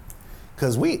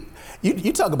 Because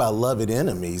you talk about loving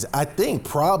enemies, I think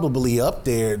probably up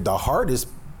there, the hardest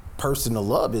person to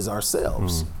love is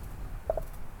ourselves.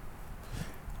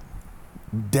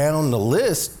 Down the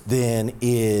list then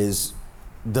is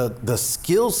the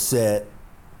skill set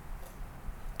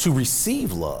to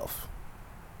receive love.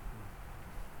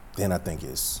 Then I think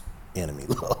is enemy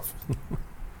love.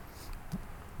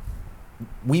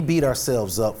 We beat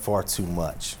ourselves up far too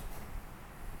much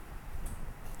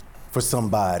for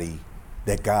somebody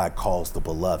that God calls the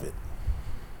beloved,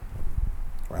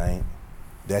 right?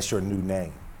 That's your new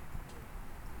name,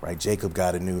 right? Jacob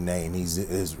got a new name.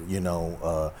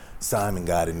 Simon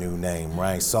got a new name,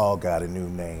 right? Saul got a new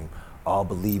name. All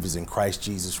believers in Christ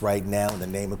Jesus right now, in the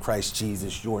name of Christ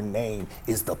Jesus, your name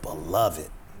is the beloved.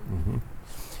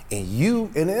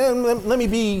 And let me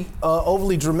be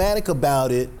overly dramatic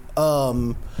about it.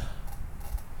 How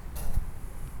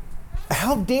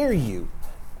dare you?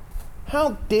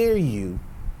 How dare you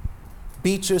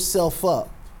beat yourself up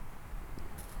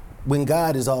when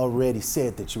God has already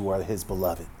said that you are his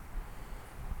beloved?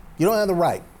 You don't have the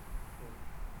right.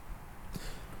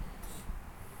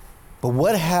 But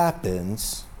what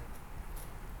happens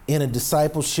in a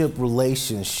discipleship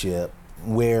relationship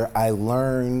where I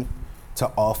learn to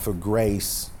offer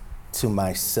grace to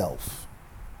myself?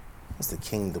 It's the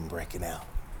kingdom breaking out,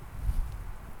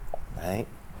 right?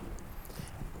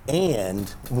 And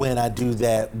when I do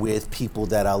that with people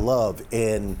that I love,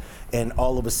 and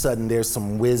all of a sudden there's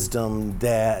some wisdom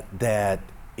that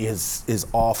is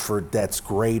offered that's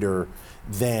greater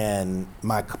than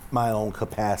my own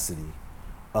capacity.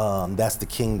 That's the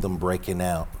kingdom breaking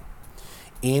out.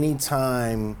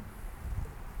 Anytime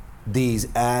these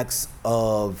acts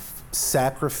of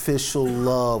sacrificial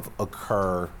love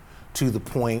occur to the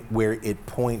point where it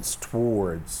points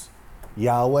towards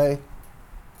Yahweh,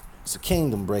 it's a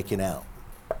kingdom breaking out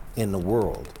in the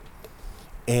world.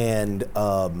 And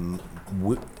I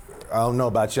don't know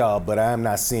about y'all, but I'm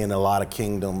not seeing a lot of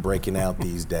kingdom breaking out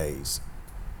these days.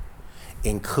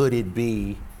 And could it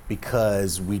be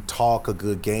because we talk a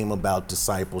good game about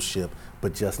discipleship,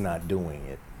 but just not doing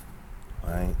it,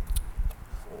 right?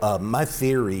 My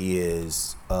theory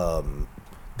is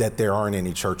that there aren't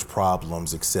any church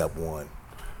problems except one,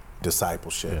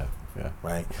 discipleship,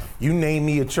 right? You name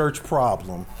me a church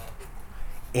problem,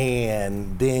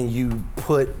 and then you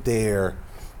put there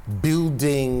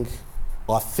building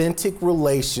authentic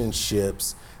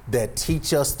relationships that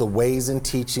teach us the ways and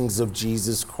teachings of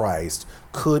Jesus Christ.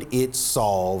 Could it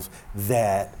solve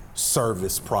that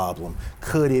service problem?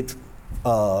 Could it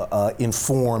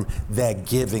inform that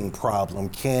giving problem?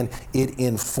 Can it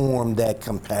inform that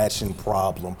compassion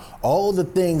problem? All the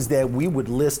things that we would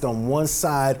list on one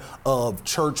side of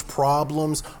church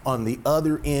problems, on the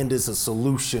other end is a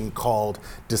solution called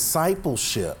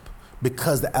discipleship,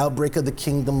 because the outbreak of the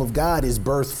kingdom of God is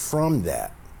birthed from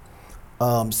that.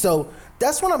 So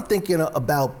that's what I'm thinking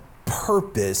about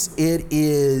purpose. It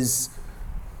is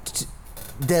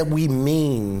that we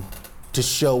mean to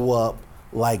show up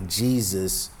like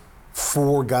Jesus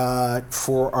for God,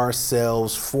 for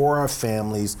ourselves, for our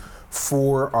families,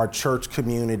 for our church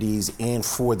communities, and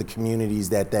for the communities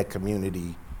that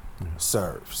community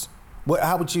serves.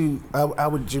 How would you look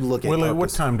at Willie, purpose? what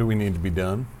time do we need to be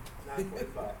done?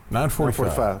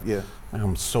 9:45, yeah.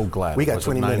 I'm so glad. We it got was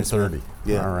 20 at minutes, 9:30. man.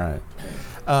 Yeah. All right.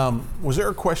 Was there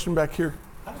a question back here?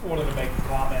 I just wanted to make a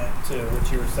comment to what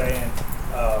you were saying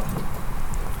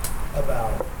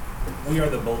about we are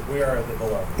the beloved.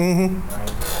 Mm-hmm.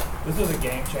 Right? This was a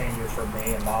game changer for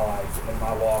me in my life, in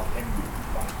my walk, in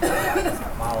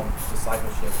my own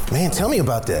discipleship. Man, tell me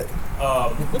about that.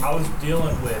 I was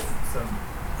dealing with some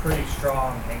pretty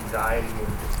strong anxiety and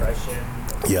depression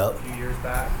Yep. a few years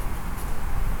back,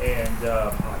 and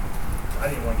I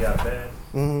didn't want to get out of bed.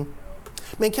 Mm-hmm.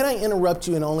 Man, can I interrupt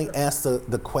you and only ask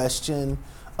the question?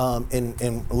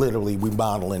 And literally, we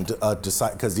model in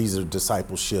because these are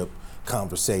discipleship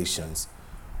conversations.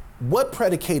 What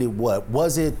predicated what?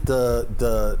 Was it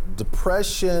the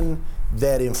depression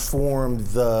that informed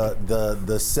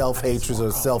the self-hatred,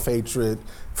 or self-hatred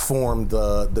formed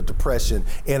the depression?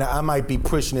 And I might be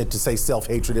pushing it to say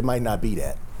self-hatred. It might not be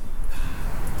that.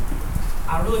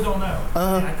 I really don't know.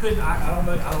 I couldn't. I don't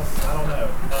know. I don't know.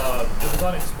 It was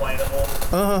unexplainable.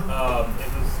 It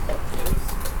was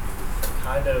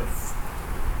kind of.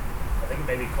 I think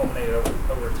maybe culminated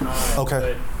over time. Okay.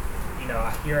 But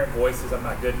I hearing voices. I'm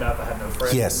not good enough. I have no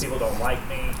friends. Yes. People don't like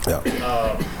me.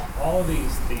 Yeah. All of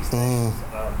these things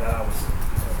that I was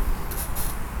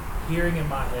hearing in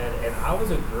my head, and I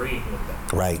was agreeing with them.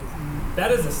 Right.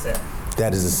 That is a sin.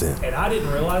 That is a sin. And I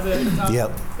didn't realize it at the time.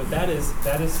 Yep. But that is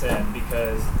sin,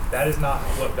 because that is not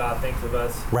what God thinks of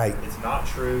us. Right. It's not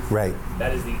truth. Right.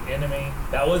 That is the enemy.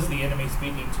 That was the enemy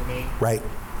speaking to me. Right.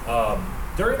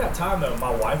 During that time, though, my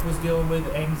wife was dealing with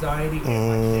anxiety and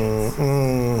my kids.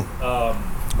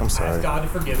 I'm sorry. I asked God to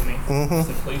forgive me. I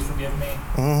said, please forgive me.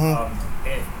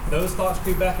 And those thoughts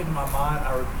creep back into my mind.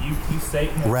 I rebuke you,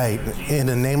 Satan. Right. In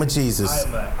the name of Jesus.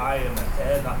 I am a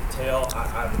head, not the tail.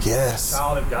 I'm Yes. a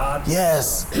child of God.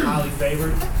 Yes. Highly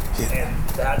favored. Yeah. And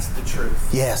that's the truth.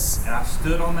 Yes. And I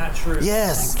stood on that truth.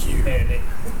 Yes. Thank you. And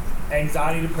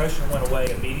anxiety, depression went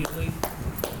away immediately.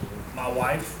 My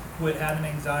wife quit having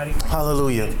anxiety.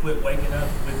 Hallelujah. She quit waking up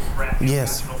with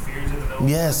Yes. irrational fears in the middle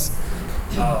Yes.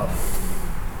 of the night.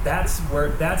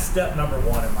 That's step number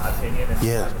one, in my opinion. In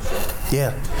Yeah. discipleship.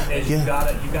 Yeah. Is Yeah. you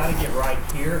gotta get right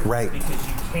here. Right. Because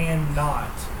you cannot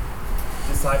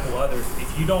disciple others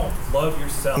if you don't love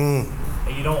yourself and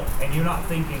you're not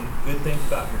thinking good things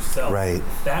about yourself. Right.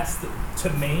 That's to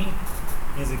me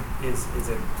is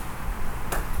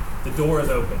the door is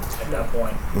open at that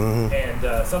point. And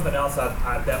something else I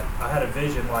had a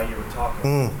vision while you were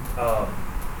talking.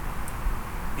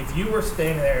 If you were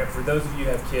standing there, for those of you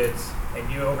who have kids, and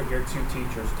you overhear two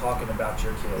teachers talking about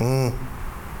your kids,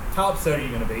 how upset are you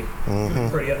going to be? You're going to be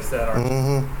pretty upset, aren't you?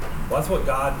 Well, that's what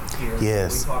God hears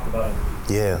Yes. when we talk about other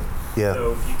people. Yeah. Yeah.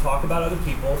 So if you talk about other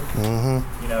people,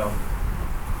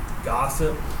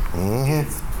 gossip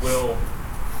will.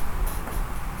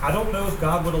 I don't know if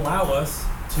God would allow us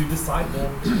to disciple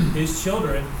His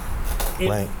children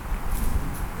Right.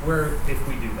 if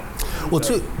we do that. Well,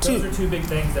 So those are two big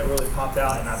things that really popped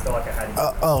out, and I felt like I had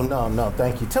to. Oh no,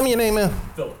 thank you. Tell me your name, man.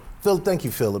 Philip. Phil, thank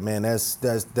you, Philip, man. That's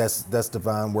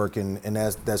divine work, and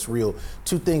that's real.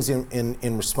 Two things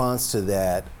in response to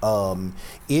that.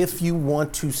 If you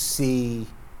want to see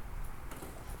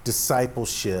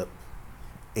discipleship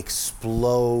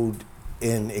explode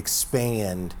and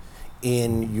expand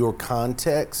in your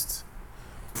context,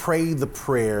 pray the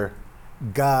prayer,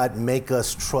 God, make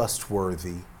us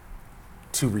trustworthy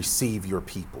to receive your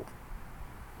people.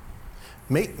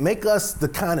 Make us the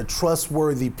kind of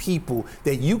trustworthy people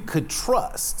that you could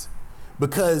trust.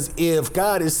 Because if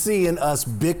God is seeing us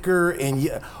bicker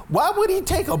why would he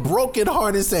take a broken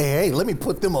heart and say, hey, let me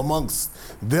put them amongst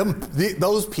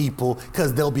those people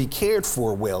because they'll be cared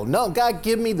for well? No, God,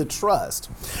 give me the trust.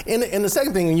 And the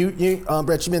second thing,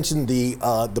 Brett, you mentioned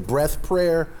the breath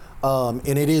prayer.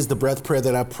 And it is the breath prayer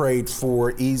that I prayed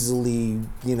for easily,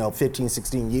 15,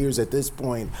 16 years at this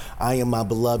point. I am my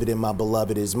beloved and my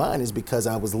beloved is mine, is because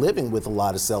I was living with a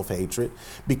lot of self-hatred,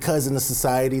 because in the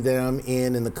society that I'm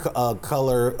in and the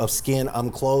color of skin I'm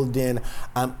clothed in,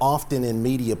 I'm often in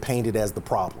media painted as the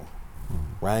problem,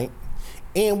 right?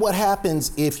 And what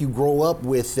happens if you grow up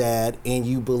with that and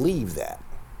you believe that?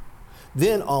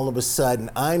 Then all of a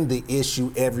sudden, I'm the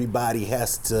issue everybody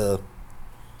has to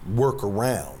work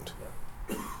around.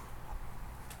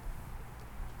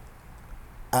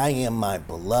 I am my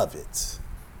beloved,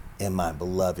 and my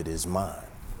beloved is mine.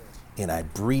 And I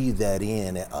breathe that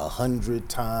in 100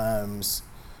 times,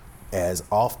 as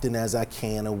often as I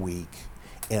can a week.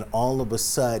 And all of a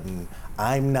sudden,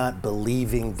 I'm not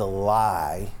believing the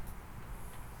lie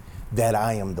that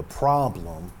I am the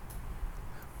problem,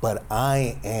 but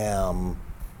I am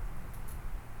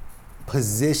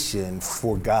positioned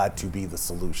for God to be the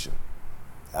solution.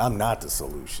 I'm not the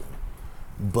solution,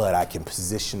 but I can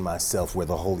position myself where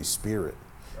the Holy Spirit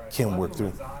can work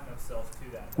through. Resign themselves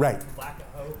to that. Right. Lack of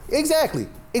hope. Exactly.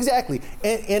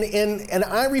 And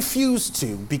I refuse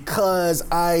to, because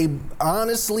I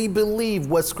honestly believe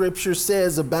what Scripture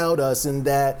says about us, and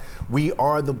that we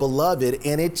are the beloved,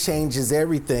 and it changes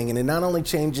everything. And it not only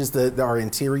changes our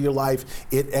interior life,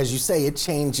 as you say, it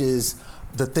changes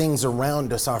the things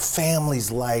around us, our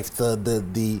family's life,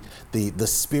 the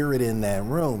spirit in that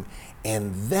room.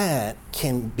 And that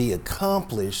can be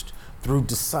accomplished through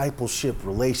discipleship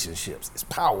relationships. It's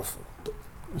powerful.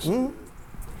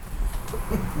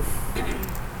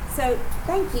 So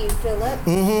thank you, Philip, for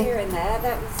sharing that.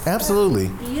 That was Absolutely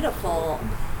beautiful.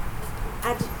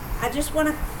 I just want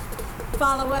to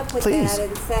follow up with Please. that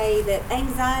and say that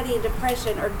anxiety and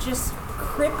depression are just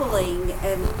crippling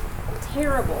and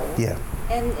terrible. Yeah.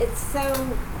 And it's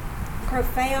so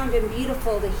profound and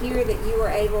beautiful to hear that you were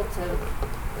able to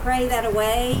pray that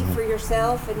away for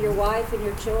yourself and your wife and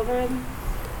your children.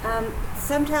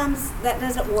 Sometimes that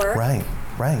doesn't work. Right.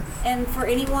 And for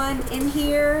anyone in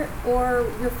here or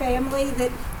your family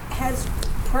that has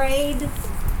prayed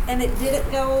and it didn't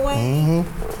go away,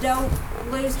 don't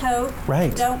lose hope.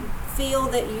 Right. Don't feel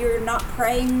that you're not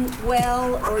praying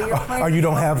well, or your prayer Or you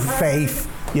don't is not have heard, faith.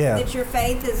 Yeah. that your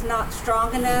faith is not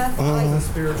strong enough. It's a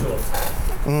spiritual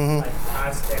attack. And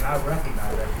I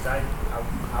recognize that, because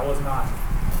I was not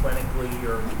clinically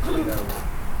or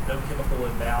no chemical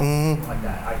imbalance, anything like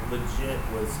that. I legit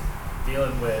was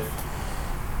dealing with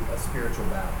a spiritual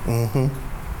battle.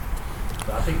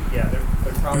 So I think,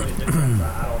 there's probably a difference.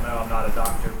 I don't know. I'm not a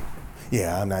doctor.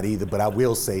 Yeah, I'm not either, but I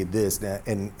will say this,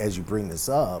 and as you bring this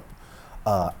up,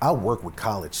 I work with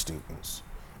college students,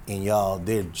 and y'all,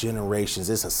 they're generations,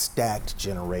 it's a stacked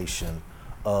generation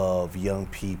of young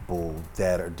people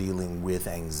that are dealing with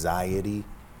anxiety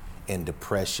and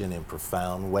depression in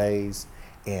profound ways,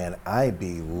 and I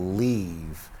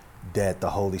believe that the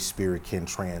Holy Spirit can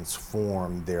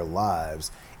transform their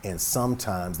lives, and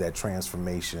sometimes that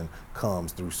transformation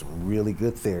comes through some really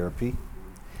good therapy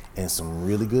and some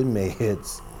really good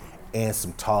meds and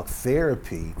some talk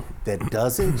therapy that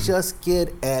doesn't just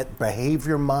get at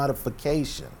behavior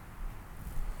modification.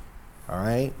 All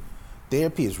right?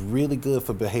 Therapy is really good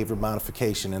for behavior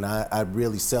modification, and I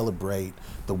really celebrate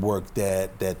the work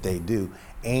that they do.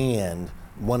 And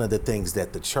one of the things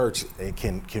that the church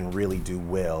can really do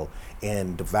well,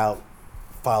 and devout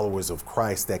followers of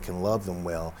Christ that can love them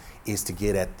well, is to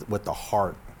get at what the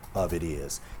heart of it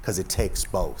is, because it takes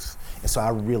both. And so I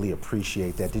really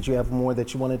appreciate that. Did you have more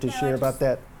that you wanted to No, share I about just-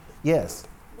 that? Yes.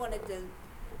 Wanted to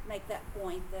make that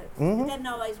point that it doesn't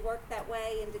always work that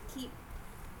way, and to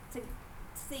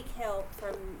seek help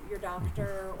from your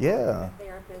doctor or Yeah. a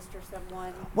therapist or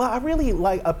someone. Well, I really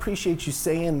appreciate you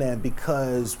saying that,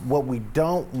 because what we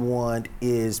don't want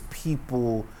is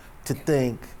people to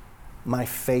think my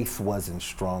faith wasn't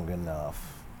strong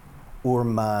enough, or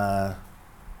my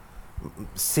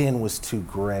sin was too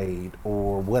great,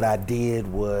 or what I did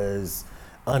was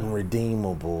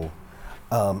unredeemable.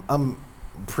 I'm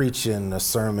preaching a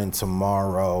sermon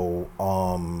tomorrow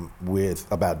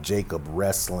about Jacob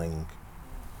wrestling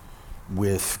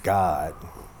with God.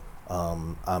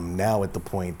 I'm now at the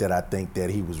point that I think that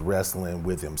he was wrestling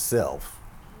with himself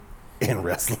and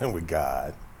wrestling with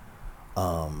God.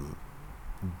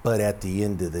 But at the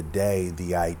end of the day,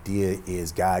 the idea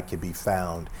is God can be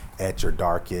found at your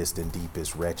darkest and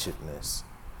deepest wretchedness,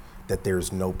 that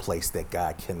there's no place that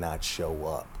God cannot show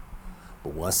up.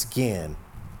 But once again,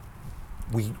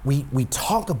 we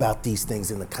talk about these things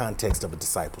in the context of a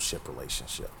discipleship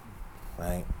relationship,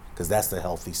 right? Because that's the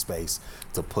healthy space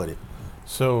to put it.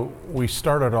 So we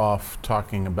started off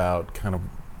talking about kind of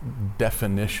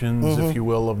definitions, if you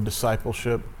will, of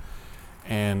discipleship.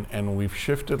 And we've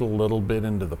shifted a little bit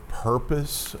into the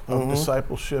purpose of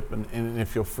discipleship. And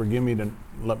if you'll forgive me to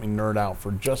let me nerd out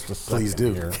for just a second. Please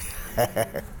do. Here.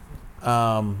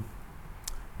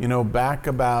 Back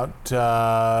about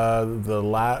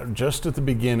just at the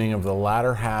beginning of the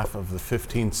latter half of the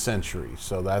 15th century.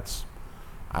 So that's,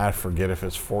 I forget if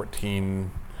it's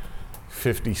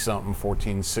 1450-something,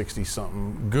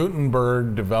 1460-something.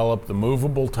 Gutenberg developed the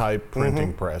movable type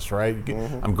printing press, right?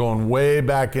 I'm going way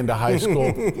back into high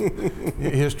school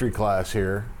history class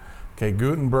here. Okay,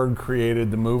 Gutenberg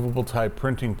created the movable type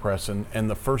printing press, and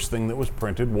the first thing that was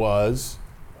printed was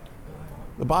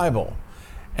the Bible.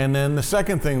 And then the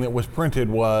second thing that was printed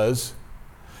was,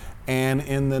 and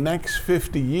in the next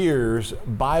 50 years,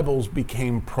 Bibles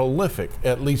became prolific,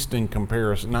 at least in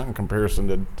comparison, not in comparison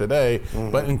to today,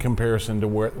 but in comparison to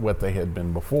what they had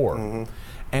been before.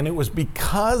 And it was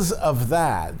because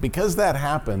that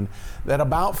happened, that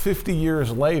about 50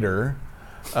 years later,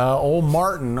 old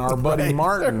Martin, our buddy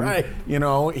Martin,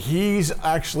 he's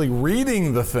actually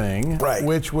reading the thing,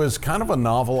 which was kind of a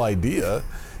novel idea.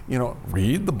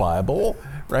 Read the Bible,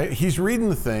 right? He's reading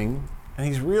the thing, and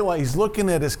he's looking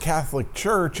at his Catholic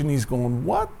Church, and he's going,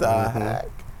 what the heck?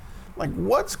 Like,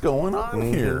 what's going on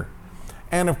here?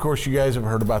 And of course, you guys have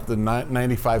heard about the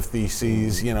 95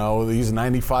 Theses, these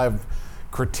 95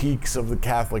 critiques of the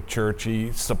Catholic Church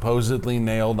he supposedly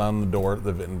nailed on the door at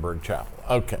the Wittenberg Chapel.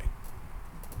 Okay.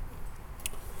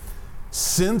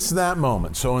 Since that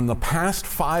moment, so in the past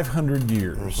 500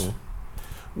 years,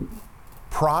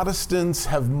 Protestants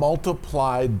have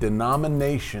multiplied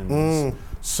denominations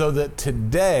so that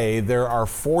today there are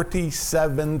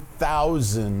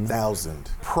 47,000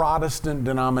 Protestant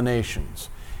denominations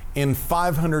in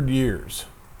 500 years.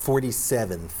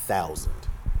 47,000.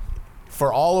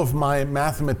 For all of my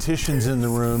mathematicians in the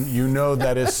room, you know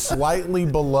that is slightly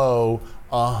below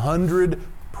 100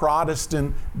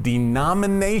 Protestant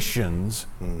denominations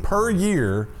per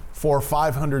year for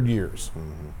 500 years.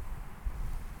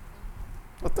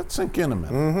 Let that sink in a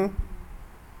minute.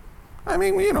 I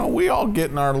mean, we all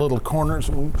get in our little corners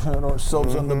and we pat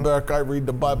ourselves on the back. I read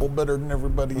the Bible better than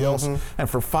everybody else. And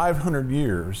for 500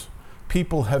 years,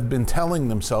 people have been telling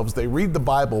themselves they read the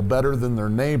Bible better than their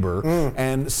neighbor.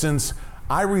 And since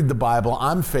I read the Bible,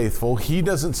 I'm faithful. He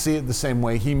doesn't see it the same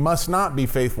way. He must not be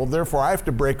faithful. Therefore, I have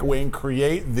to break away and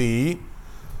create the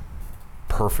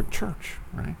perfect church,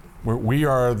 right? Where we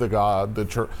are the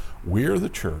church. We're the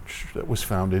church that was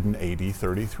founded in AD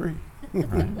 33,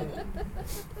 right?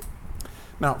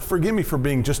 Now, forgive me for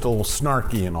being just a little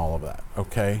snarky in all of that,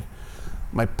 okay?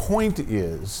 My point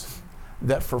is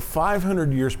that for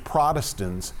 500 years,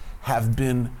 Protestants have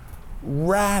been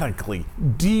radically,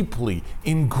 deeply,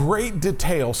 in great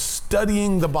detail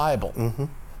studying the Bible.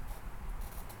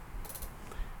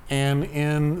 And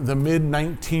in the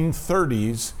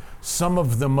mid-1930s, some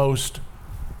of the most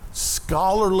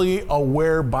scholarly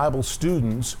aware Bible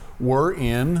students were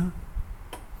in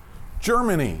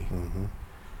Germany.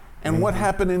 And what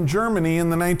happened in Germany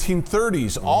in the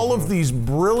 1930s? All of these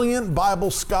brilliant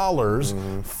Bible scholars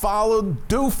followed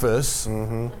Doofus.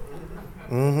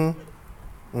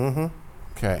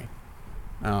 Okay.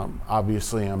 Now,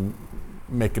 obviously, I'm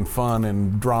making fun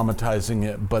and dramatizing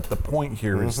it, but the point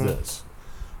here is this.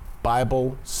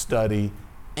 Bible study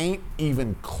ain't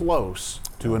even close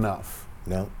to enough.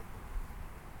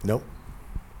 Nope.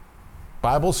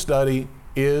 Bible study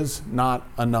is not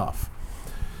enough.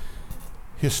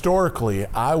 Historically,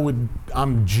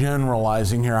 I'm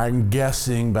generalizing here, I'm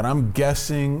guessing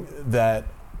that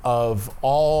of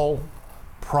all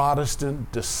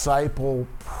Protestant disciple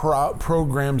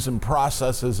programs and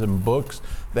processes and books,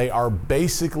 they are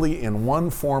basically in one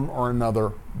form or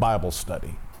another Bible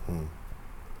study.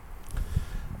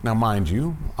 Now, mind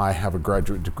you, I have a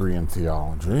graduate degree in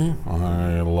theology.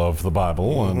 I love the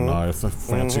Bible, and I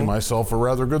fancy myself a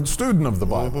rather good student of the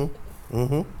Bible.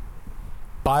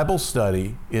 Bible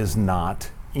study is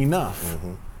not enough.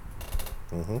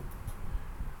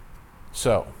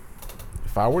 So,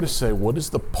 if I were to say, what is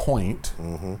the point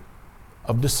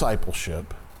of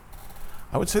discipleship?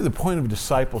 I would say the point of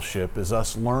discipleship is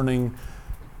us learning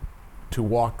to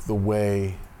walk the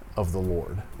way of the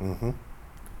Lord. Do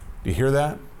you hear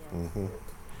that?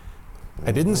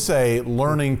 I didn't say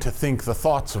learning to think the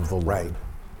thoughts of the Lord.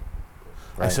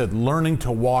 Right. I said learning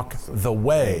to walk the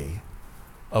way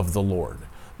of the Lord,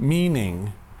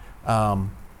 meaning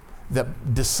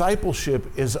that discipleship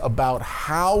is about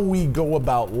how we go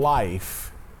about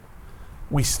life.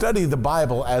 We study the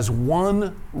Bible as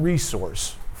one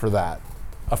resource for that,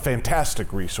 a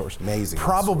fantastic resource. Amazing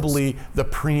Probably the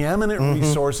preeminent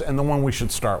resource and the one we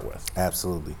should start with.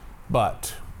 Absolutely.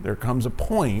 But there comes a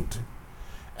point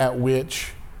at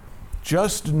which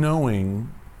just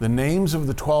knowing the names of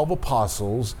the 12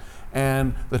 apostles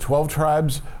and the 12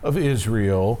 tribes of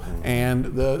Israel and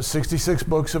the 66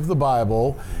 books of the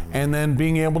Bible, and then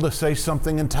being able to say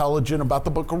something intelligent about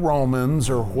the book of Romans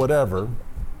or whatever,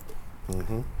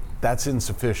 that's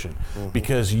insufficient.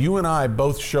 Because you and I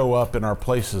both show up in our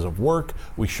places of work,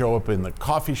 we show up in the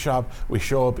coffee shop, we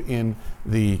show up in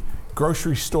the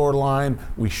grocery store line,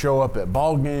 we show up at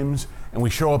ball games, and we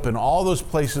show up in all those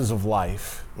places of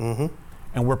life.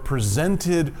 And we're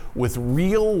presented with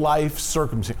real life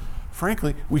circumstances.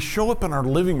 Frankly, we show up in our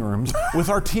living rooms with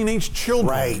our teenage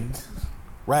children.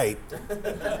 Right.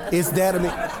 Is that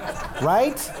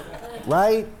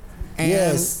right? And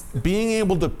yes. being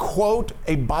able to quote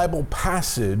a Bible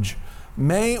passage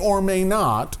may or may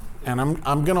not, and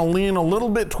I'm going to lean a little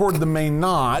bit toward the may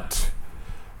not,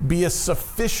 be a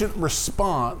sufficient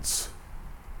response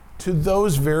to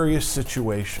those various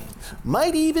situations.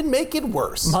 Might even make it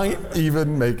worse.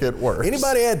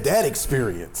 Anybody had that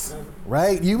experience,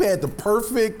 right? You had the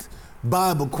perfect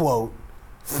Bible quote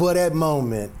for that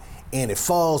moment, and it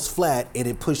falls flat, and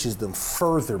it pushes them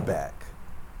further back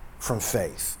from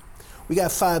faith. We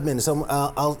got 5 minutes.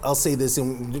 I'll say this,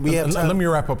 and we have time. Let me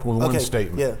wrap up with one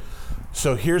statement. Yeah.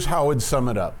 So here's how I would sum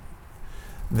it up.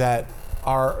 That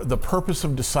the purpose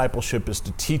of discipleship is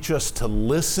to teach us to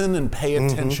listen and pay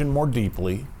attention more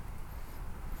deeply,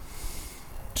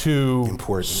 to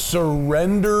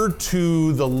surrender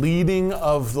to the leading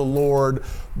of the Lord,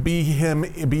 be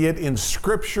it in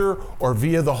Scripture or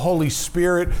via the Holy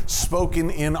Spirit spoken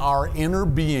in our inner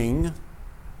being,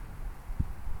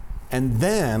 and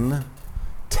then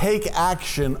take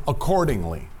action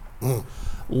accordingly.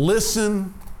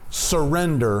 Listen,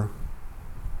 surrender,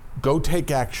 go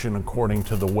take action according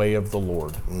to the way of the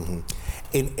Lord.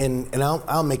 And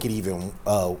I'll make it even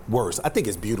worse. I think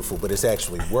it's beautiful, but it's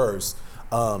actually worse.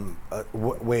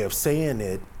 Way of saying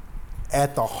it,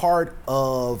 at the heart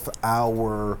of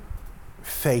our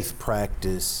faith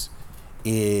practice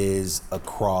is a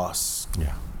cross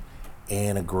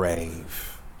and a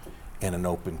grave and an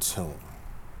open tomb.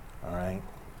 All right?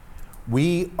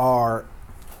 We are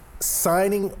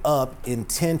signing up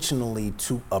intentionally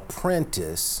to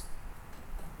apprentice,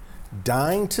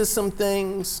 dying to some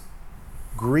things,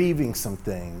 grieving some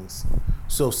things,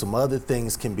 so some other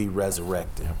things can be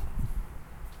resurrected.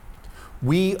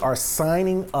 We are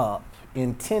signing up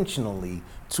intentionally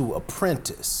to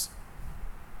apprentice,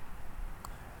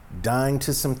 dying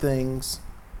to some things,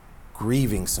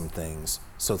 grieving some things,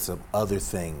 so some other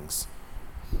things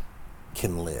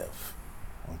can live.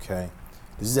 Okay?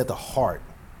 This is at the heart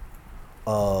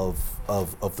of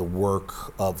the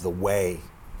work of the way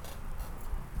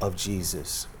of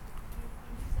Jesus.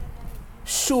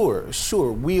 Sure.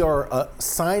 We are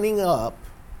signing up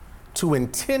to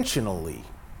intentionally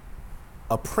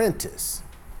apprentice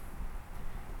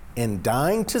and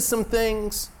dying to some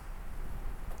things,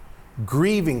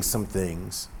 grieving some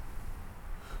things,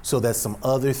 so that some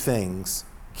other things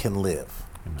can live,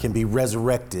 can be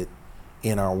resurrected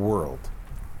in our world.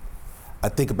 I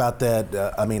think about that.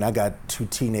 I got 2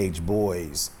 teenage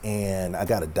boys, and I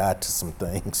got to die to some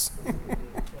things.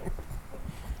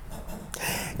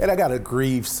 And I got to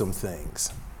grieve some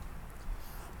things.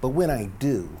 But when I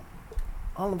do,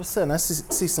 all of a sudden I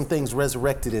see some things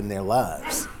resurrected in their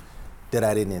lives that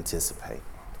I didn't anticipate.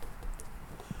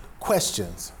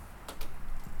 Questions?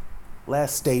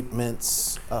 Last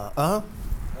statements? I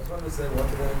just wanted to say one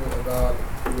thing about,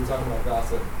 we were talking about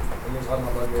gossip, and we were talking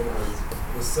about love your enemies.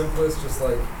 The simplest,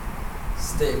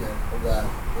 statement of that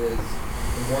is,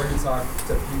 the more you talk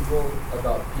to people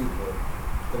about people,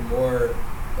 the more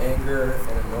anger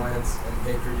and annoyance and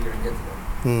hatred you're going to get to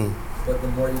them. But the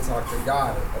more you talk to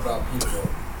God about people,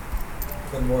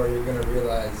 the more you're going to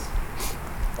realize,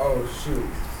 oh shoot,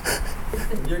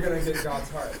 you're going to get God's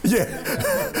heart. Yeah.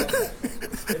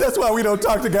 That's why we don't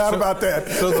talk to God about that.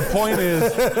 So the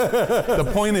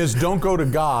point is, don't go to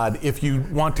God if you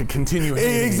want to continue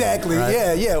hating. Exactly. Him,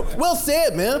 right? Yeah. Well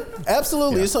said, man.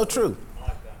 Absolutely. Yeah. It's so true.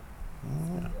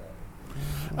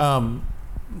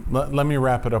 Let me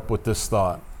wrap it up with this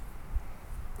thought.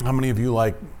 How many of you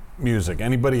like music?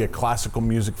 Anybody a classical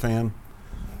music fan?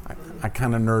 I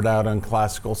kind of nerd out on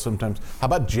classical sometimes. How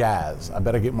about jazz? I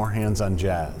bet I get more hands on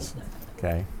jazz.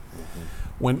 Okay.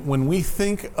 When we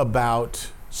think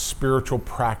about spiritual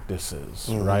practices,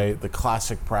 right? The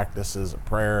classic practices of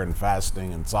prayer and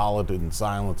fasting and solitude and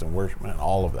silence and worship and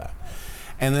all of that.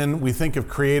 And then we think of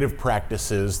creative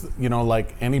practices, you know,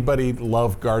 like anybody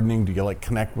love gardening? Do you like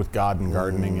connect with God in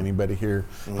gardening? Anybody here?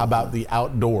 How about the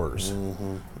outdoors,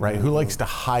 right? Who likes to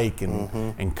hike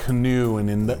and canoe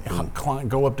and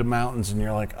go up to mountains and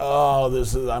you're like, oh,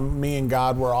 me and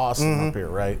God, we're awesome up here,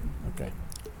 right? Okay.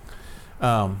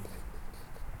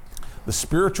 The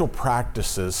spiritual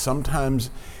practices,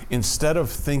 sometimes instead of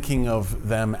thinking of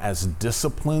them as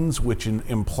disciplines, which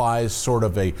implies sort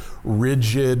of a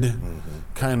rigid,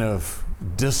 kind of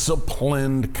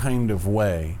disciplined kind of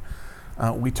way,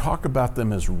 we talk about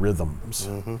them as rhythms,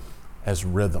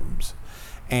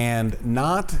 and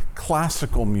not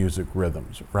classical music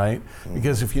rhythms, right?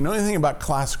 Because if you know anything about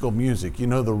classical music, you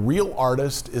know the real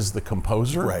artist is the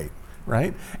composer.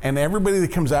 Right? And everybody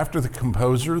that comes after the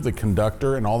composer, the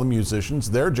conductor, and all the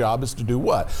musicians, their job is to do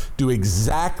what? Do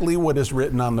exactly what is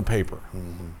written on the paper,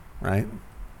 right?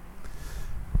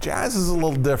 Jazz is a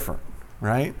little different,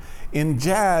 right? In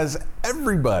jazz,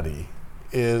 everybody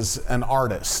is an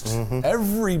artist.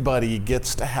 Everybody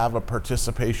gets to have a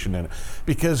participation in it.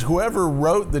 Because whoever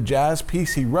wrote the jazz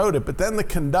piece, he wrote it, but then the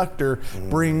conductor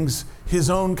brings his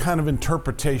own kind of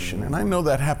interpretation. And I know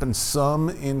that happens some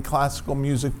in classical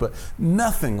music, but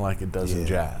nothing like it does in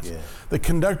jazz. The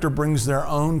conductor brings their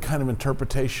own kind of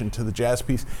interpretation to the jazz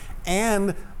piece.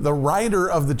 And the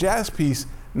writer of the jazz piece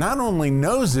not only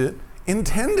knows it,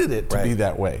 intended it to be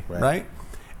that way, right?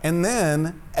 And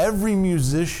then every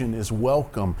musician is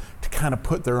welcome to kind of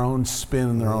put their own spin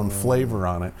and their own flavor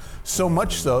on it. So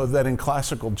much so that in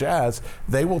classical jazz,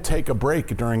 they will take a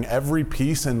break during every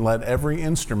piece and let every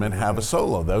instrument have a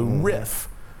solo. They'll riff,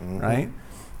 right?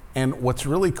 And what's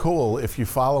really cool, if you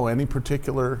follow any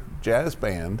particular jazz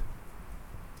band,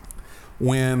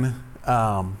 when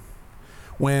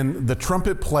the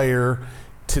trumpet player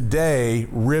today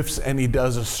riffs and he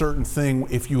does a certain thing,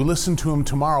 if you listen to him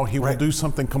tomorrow, he will do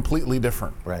something completely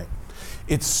different.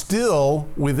 It's still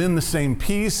within the same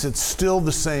piece, it's still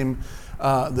the same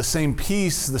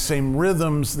piece, the same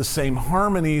rhythms, the same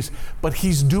harmonies, but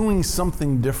he's doing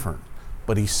something different,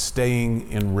 but he's staying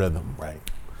in rhythm.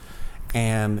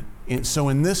 And so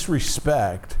in this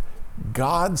respect,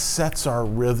 God sets our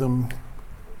rhythm,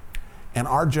 and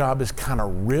our job is kind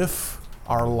of riff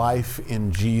our life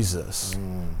in Jesus,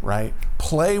 right?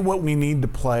 Play what we need to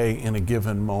play in a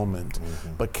given moment,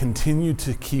 but continue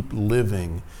to keep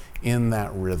living in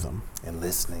that rhythm. And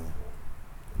listening.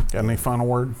 Got any final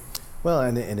word? Well,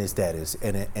 and it's that is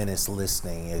and it's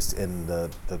listening. And the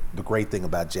great thing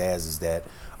about jazz is that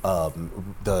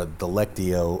the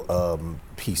Lectio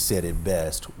piece said it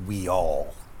best.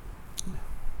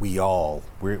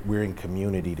 We're in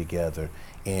community together,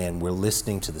 and we're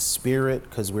listening to the Spirit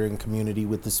because we're in community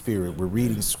with the Spirit. We're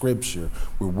reading Scripture.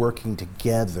 We're working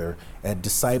together. And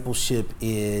discipleship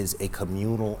is a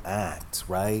communal act,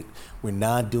 right? We're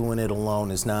not doing it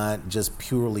alone. It's not just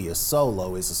purely a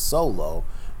solo. It's a solo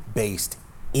based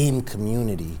in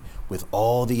community with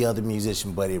all the other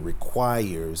musicians, but it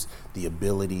requires the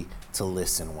ability to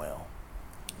listen well.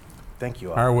 Thank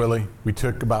you all. All right, Willie. We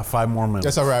took about 5 more minutes.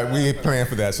 That's all right. We had planned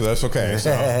for that, so that's okay.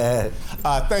 So,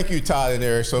 thank you, Todd and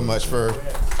Eric, so much for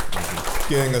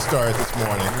getting us started this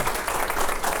morning.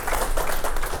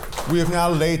 We have now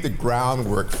laid the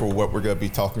groundwork for what we're going to be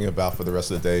talking about for the rest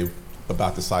of the day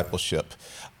about discipleship.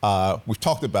 We've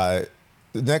talked about it.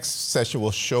 The next session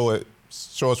will show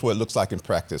us what it looks like in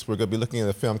practice. We're going to be looking at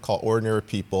a film called Ordinary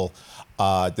People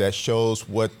that shows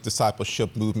what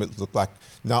discipleship movement look like,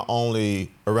 not only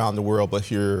around the world, but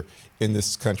here in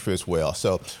this country as well.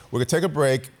 So we're going to take a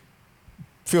break.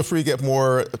 Feel free to get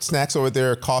more snacks over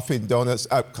there, coffee and donuts.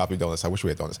 Coffee and donuts, I wish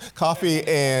we had donuts. Coffee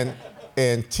and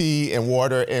tea and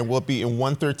water, and we'll be in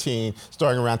 113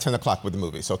 starting around 10 o'clock with the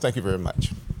movie. So thank you very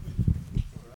much.